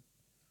forgetting.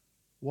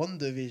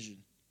 WandaVision.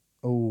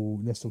 Oh,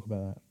 let's talk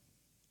about that.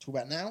 Talk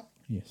about now?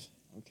 Yes.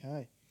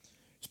 Okay.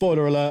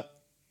 Spoiler alert.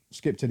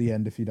 Skip to the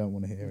end if you don't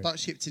want to hear it. Don't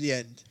skip to the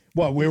end.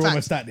 Well, we're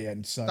almost at the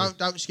end, so...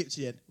 Don't skip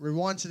to the end.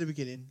 Rewind to the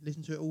beginning.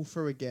 Listen to it all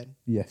through again.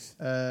 Yes.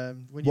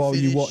 While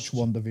you watch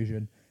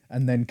WandaVision,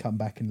 and then come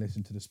back and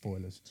listen to the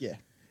spoilers. Yeah.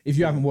 If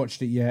you haven't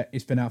watched it yet,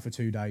 it's been out for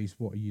 2 days.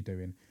 What are you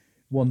doing?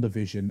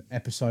 WandaVision,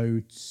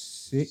 episode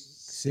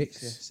 6. Yeah,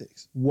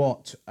 6.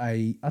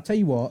 I'll tell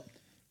you what,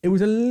 it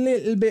was a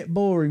little bit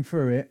boring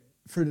through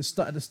the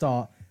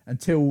start,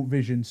 until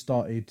Vision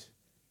started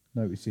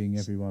noticing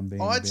everyone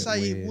being I'd a bit say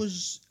weird. it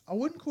was... I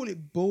wouldn't call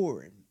it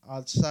boring.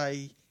 I'd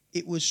say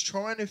it was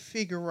trying to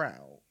figure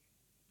out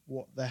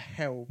what the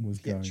hell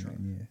Pietro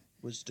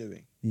was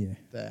doing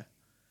there.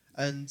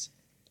 And...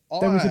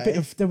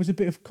 There was a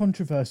bit of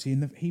controversy in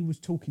that he was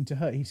talking to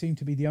her. He seemed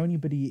to be the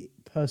only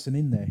person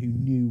in there who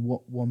knew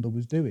what Wanda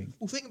was doing.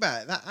 Well, think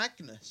about it. That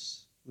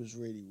Agnes was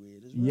really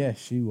weird as well. Yes,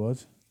 she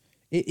was.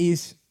 It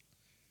is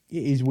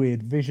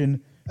weird.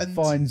 Vision And-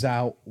 finds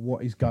out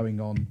what is going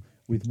on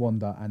with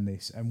Wanda and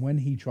this, and when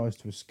he tries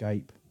to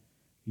escape,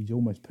 he's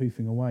almost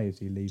poofing away as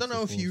he leaves. I don't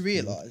know the if you force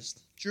field.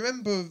 realised. Do you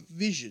remember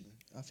Vision?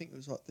 I think it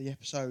was like the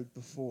episode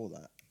before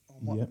that,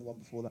 or might Yeah. be the one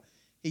before that.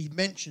 He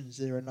mentions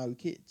there are no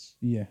kids.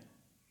 Yeah,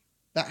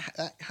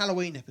 That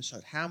Halloween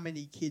episode. How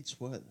many kids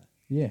were there?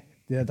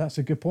 yeah. That's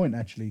a good point.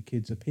 Actually,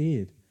 kids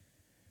appeared.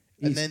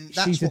 And It's- then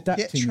that's she's what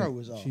adapting Pietro it.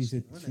 was She's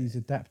asking, wasn't she's it?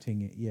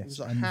 adapting it. It Yes, was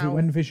like, and how?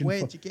 when Vision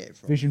Where'd you get it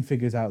from? Vision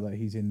figures out that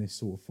he's in this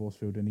sort of force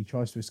field, and he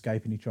tries to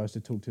escape, and he tries to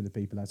talk to the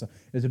people outside.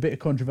 There's a bit of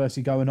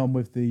controversy going on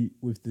with the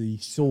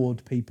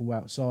sword people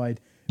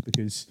outside,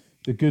 because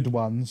the good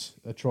ones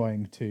are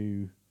trying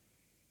to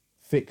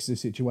fix the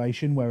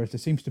situation, whereas there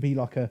seems to be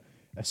like a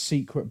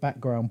secret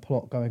background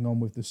plot going on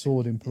with the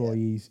sword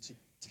employees To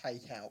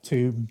take out.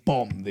 to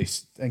bomb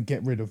this and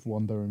get rid of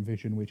Wanda and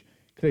Vision, which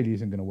clearly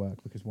isn't going to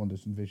work because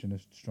Wanda's and Vision are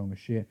strong as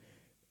shit.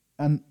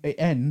 And it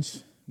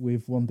ends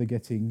with Wanda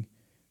getting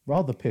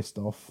rather pissed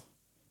off,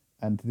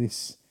 and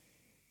this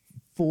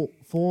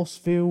force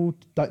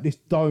field, like this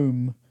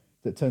dome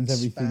that turns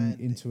everything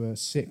Expanding. into a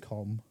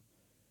sitcom,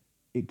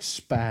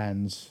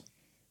 expands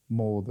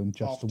more than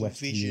just After the Westview.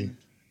 Vision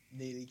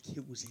nearly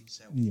kills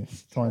himself.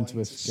 Yes, trying to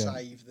escape.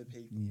 save the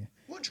people. Yeah.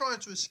 He wasn't trying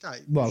to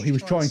escape. Well, he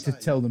was trying to save.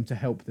 tell them to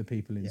help the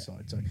people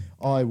inside. So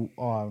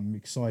I'm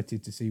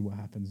excited to see what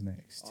happens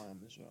next. I am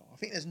as well. I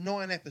think there's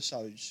 9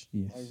 episodes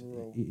Yes,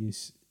 overall.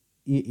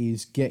 it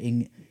is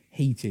getting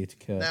heated,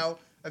 Kurt. Now,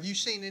 have you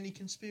seen any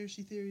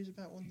conspiracy theories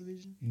about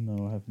WandaVision?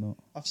 No, I have not.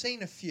 I've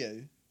seen a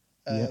few.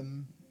 Yep.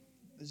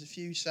 There's a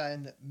few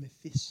saying that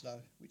Mephisto,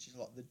 which is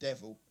like the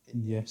devil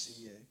in Yes.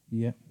 the MCU,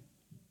 Yeah.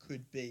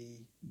 could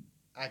be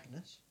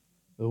Agnes.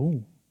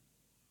 Oh.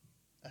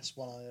 That's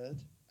one I heard.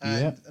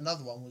 And Yep.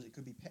 another one was it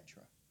could be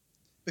Petra.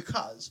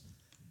 Because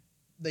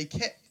they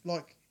kept,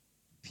 like,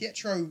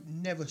 Pietro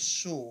never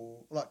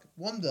saw, like,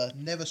 Wanda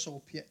never saw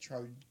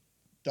Pietro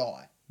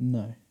die,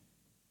 No.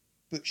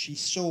 but she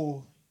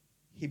saw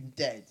him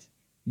dead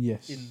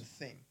Yes. in the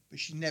thing, but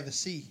she never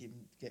see him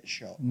get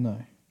shot.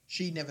 No.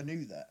 She never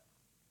knew that.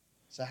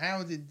 So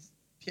how did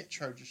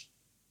Pietro just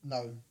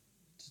know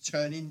to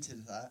turn into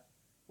that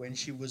when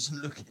she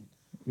wasn't looking?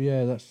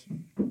 Yeah, that's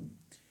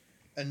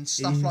And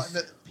stuff Is- like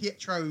that.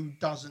 Pietro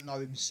doesn't know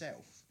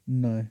himself.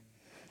 no.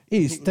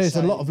 It's People there's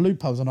a say- lot of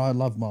loopholes, and I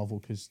love Marvel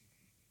because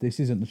this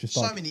isn't just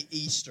So like many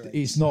Easter eggs.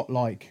 it's not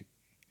like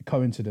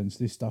coincidence.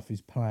 This stuff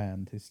is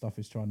planned. This stuff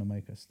is trying to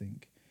make us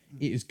think.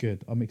 It is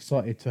good. I'm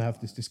excited to have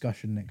this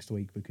discussion next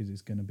week because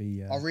it's going to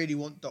be. I really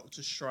want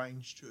Doctor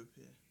Strange to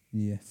appear.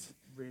 Yes.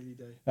 Really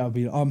do. That'll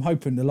be. I'm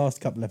hoping the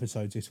last couple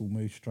episodes this will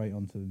move straight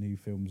onto the new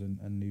films and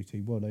new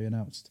TV. Well, they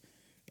announced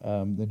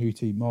the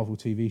new Marvel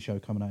TV show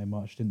coming out in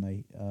March, didn't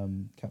they?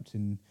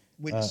 Captain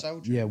Winter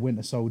Soldier. Yeah,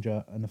 Winter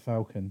Soldier and the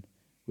Falcon,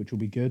 which will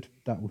be good.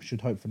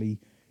 Should hopefully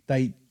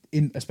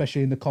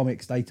especially in the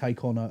comics, they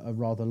take on a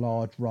rather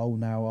large role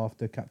now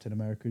after Captain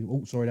America.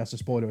 Oh, sorry, that's a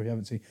spoiler. If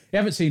you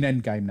haven't seen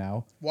Endgame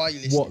now. Why are you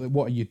listening?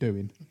 What are you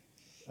doing?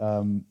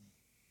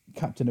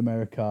 Captain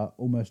America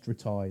almost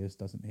retires,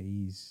 doesn't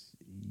he?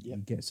 He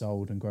gets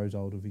old and grows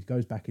old. He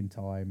goes back in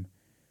time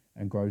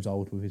and grows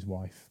old with his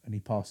wife, and he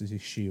passes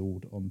his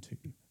shield onto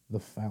the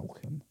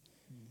Falcon.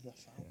 The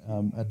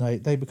Falcon.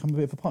 And they become a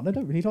bit of a partner. They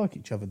don't really like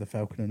each other, the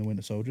Falcon and the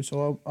Winter Soldier.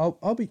 So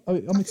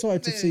I'm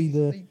excited to see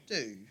the They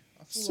do.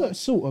 I feel like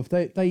sort of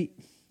they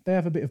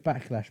have a bit of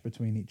backlash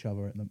between each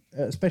other at them,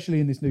 especially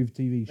in this new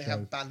TV they show.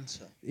 have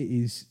banter. It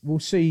is. We'll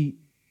see.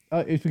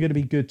 It's going to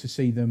be good to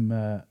see them.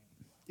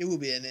 It will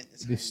be an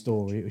entertaining. This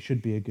story. It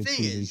should be a good Thing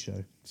TV is,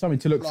 show. Something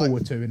to look like,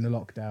 forward to in the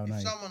lockdown. If Eh?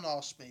 someone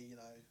asked me,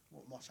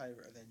 what my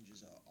favourite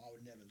Avengers are, I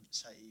would never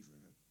say either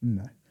of them.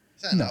 No.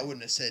 Saying No. that, I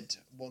wouldn't have said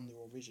Wonder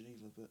or Vision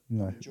either, but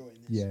No. I'm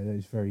enjoying this. Yeah, that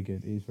is very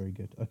good. It is very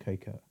good. Okay,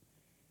 Kurt.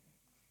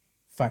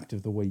 Fact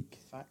of the week.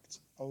 Fact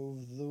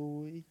of the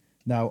week.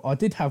 Now, I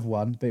did have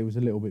one, but it was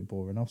a little bit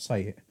boring. I'll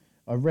say it.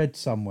 I read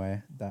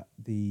somewhere that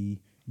the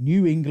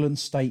New England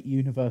State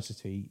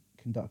University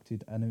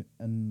conducted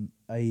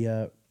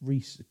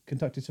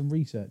conducted some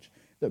research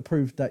that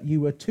proved that you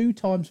were 2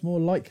 times more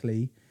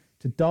likely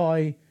to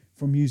die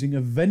from using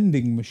a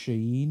vending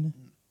machine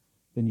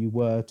than you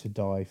were to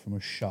die from a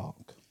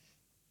shark.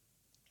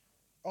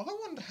 I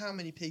wonder how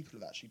many people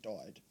have actually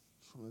died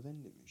from a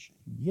vending machine.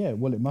 Yeah,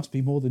 well, it must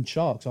be more than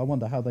sharks. I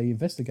wonder how they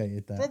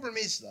investigated that. Problem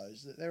is, though,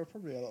 is that there are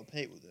probably a lot of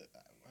people that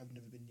have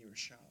never been near a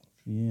shark.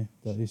 Yeah,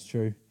 that is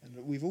true. And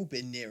we've all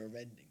been near a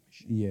vending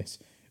machine. Yes.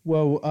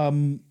 Well,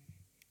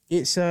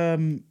 it's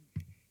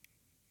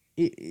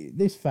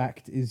this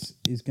fact is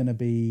going to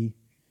be.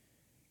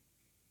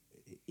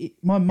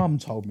 My mum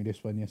told me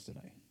this one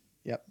yesterday,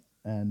 Yep.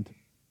 and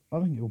I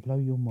think it will blow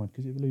your mind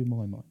because it blew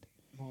my mind.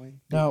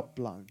 Mine Now-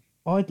 blown.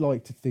 I'd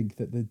like to think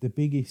that the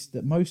biggest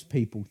that most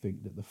people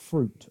think that the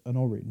fruit an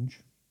orange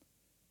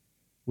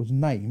was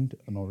named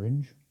an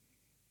orange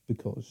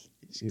because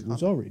It's it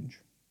was colour.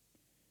 orange.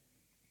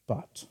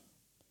 But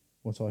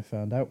what I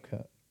found out,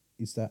 Kurt,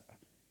 is that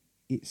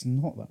it's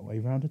not that way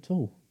round at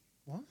all.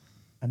 What?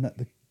 And that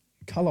the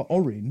colour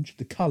orange,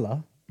 the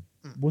colour,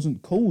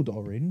 wasn't called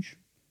orange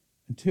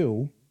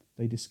until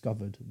they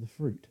discovered the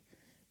fruit.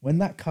 When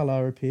that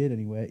colour appeared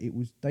anywhere,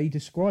 they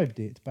described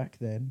it back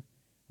then.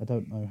 I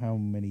don't know how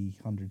many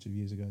hundreds of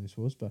years ago this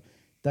was, but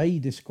they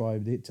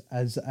described it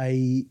as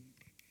a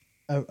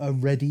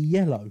reddy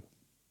yellow.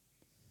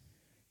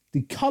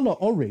 The colour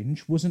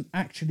orange wasn't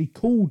actually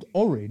called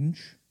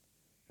orange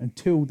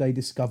until they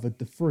discovered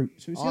the fruit.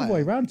 So it's the other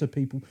way around to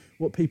people.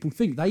 What people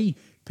think,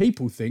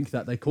 people think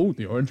that they called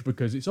the orange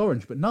because it's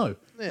orange, but no,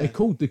 they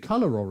called the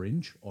colour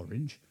orange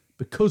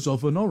because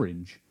of an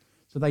orange.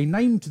 So they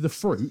named the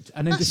fruit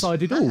and then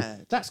decided,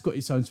 mad. That's got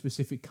its own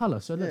specific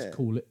colour, so let's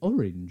call it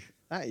orange.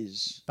 That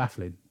is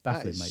baffling,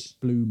 mate.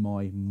 Blew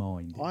my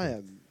mind. I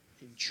am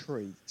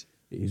intrigued.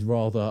 It is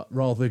rather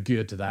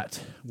good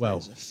that. Well,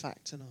 that is a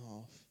fact and a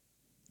half.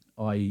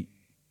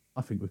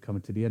 I think we're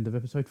coming to the end of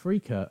episode 3,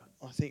 Kurt.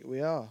 I think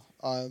we are.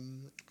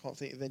 Can't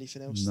think of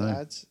anything else to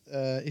add.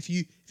 If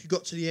you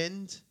got to the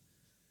end,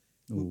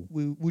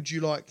 would you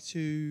like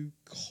to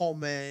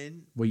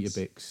comment?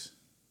 Weetabix.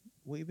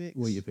 Weetabix?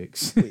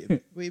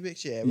 Weetabix.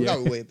 Weetabix, yeah.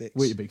 We'll go with Weetabix.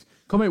 Weetabix.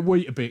 Comment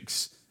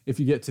Weetabix if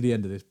you get to the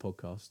end of this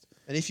podcast.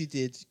 And if you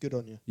did, good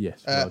on you.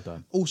 Yes, well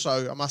done.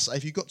 Also, I must say,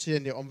 if you got to the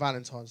end of it on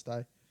Valentine's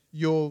Day,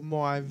 you're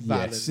my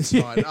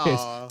Valentine.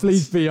 Yes.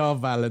 Please be our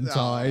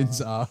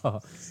Valentines.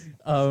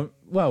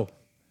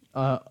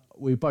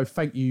 We both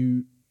thank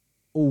you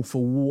all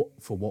for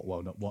what?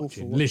 Well, not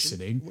watching,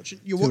 listening.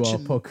 You're to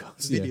watching our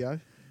podcast video.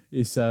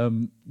 It's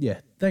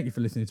thank you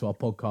for listening to our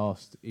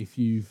podcast. If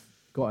you've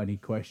got any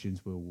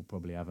questions, we'll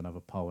probably have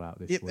another poll out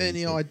this week.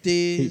 Any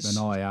ideas? Keep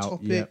an eye out.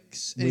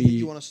 Topics? Anything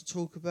you want us to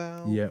talk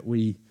about? Yeah,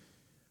 we're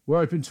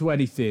open to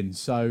anything.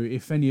 So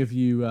if any of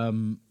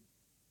you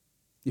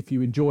if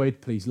you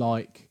enjoyed, please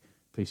like,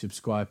 please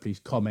subscribe, please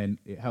comment.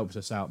 It helps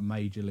us out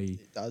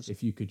majorly. It does.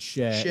 If you could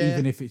share,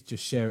 even if it's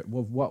just share it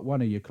with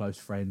one of your close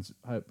friends.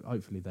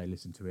 Hopefully they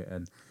listen to it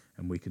and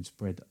we can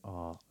spread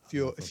our.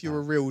 If you're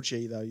a real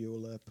G though,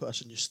 you'll put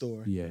us on your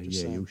story. Yeah,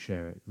 you'll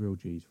share it. Real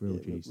G's. Real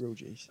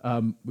G's.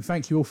 We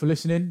thank you all for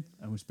listening,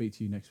 and we'll speak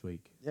to you next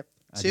week. Yep.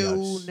 Adios.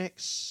 Till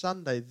next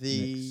Sunday,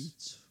 the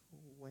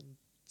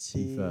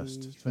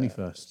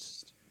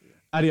 21st.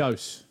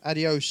 Adios.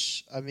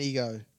 Adios, amigo.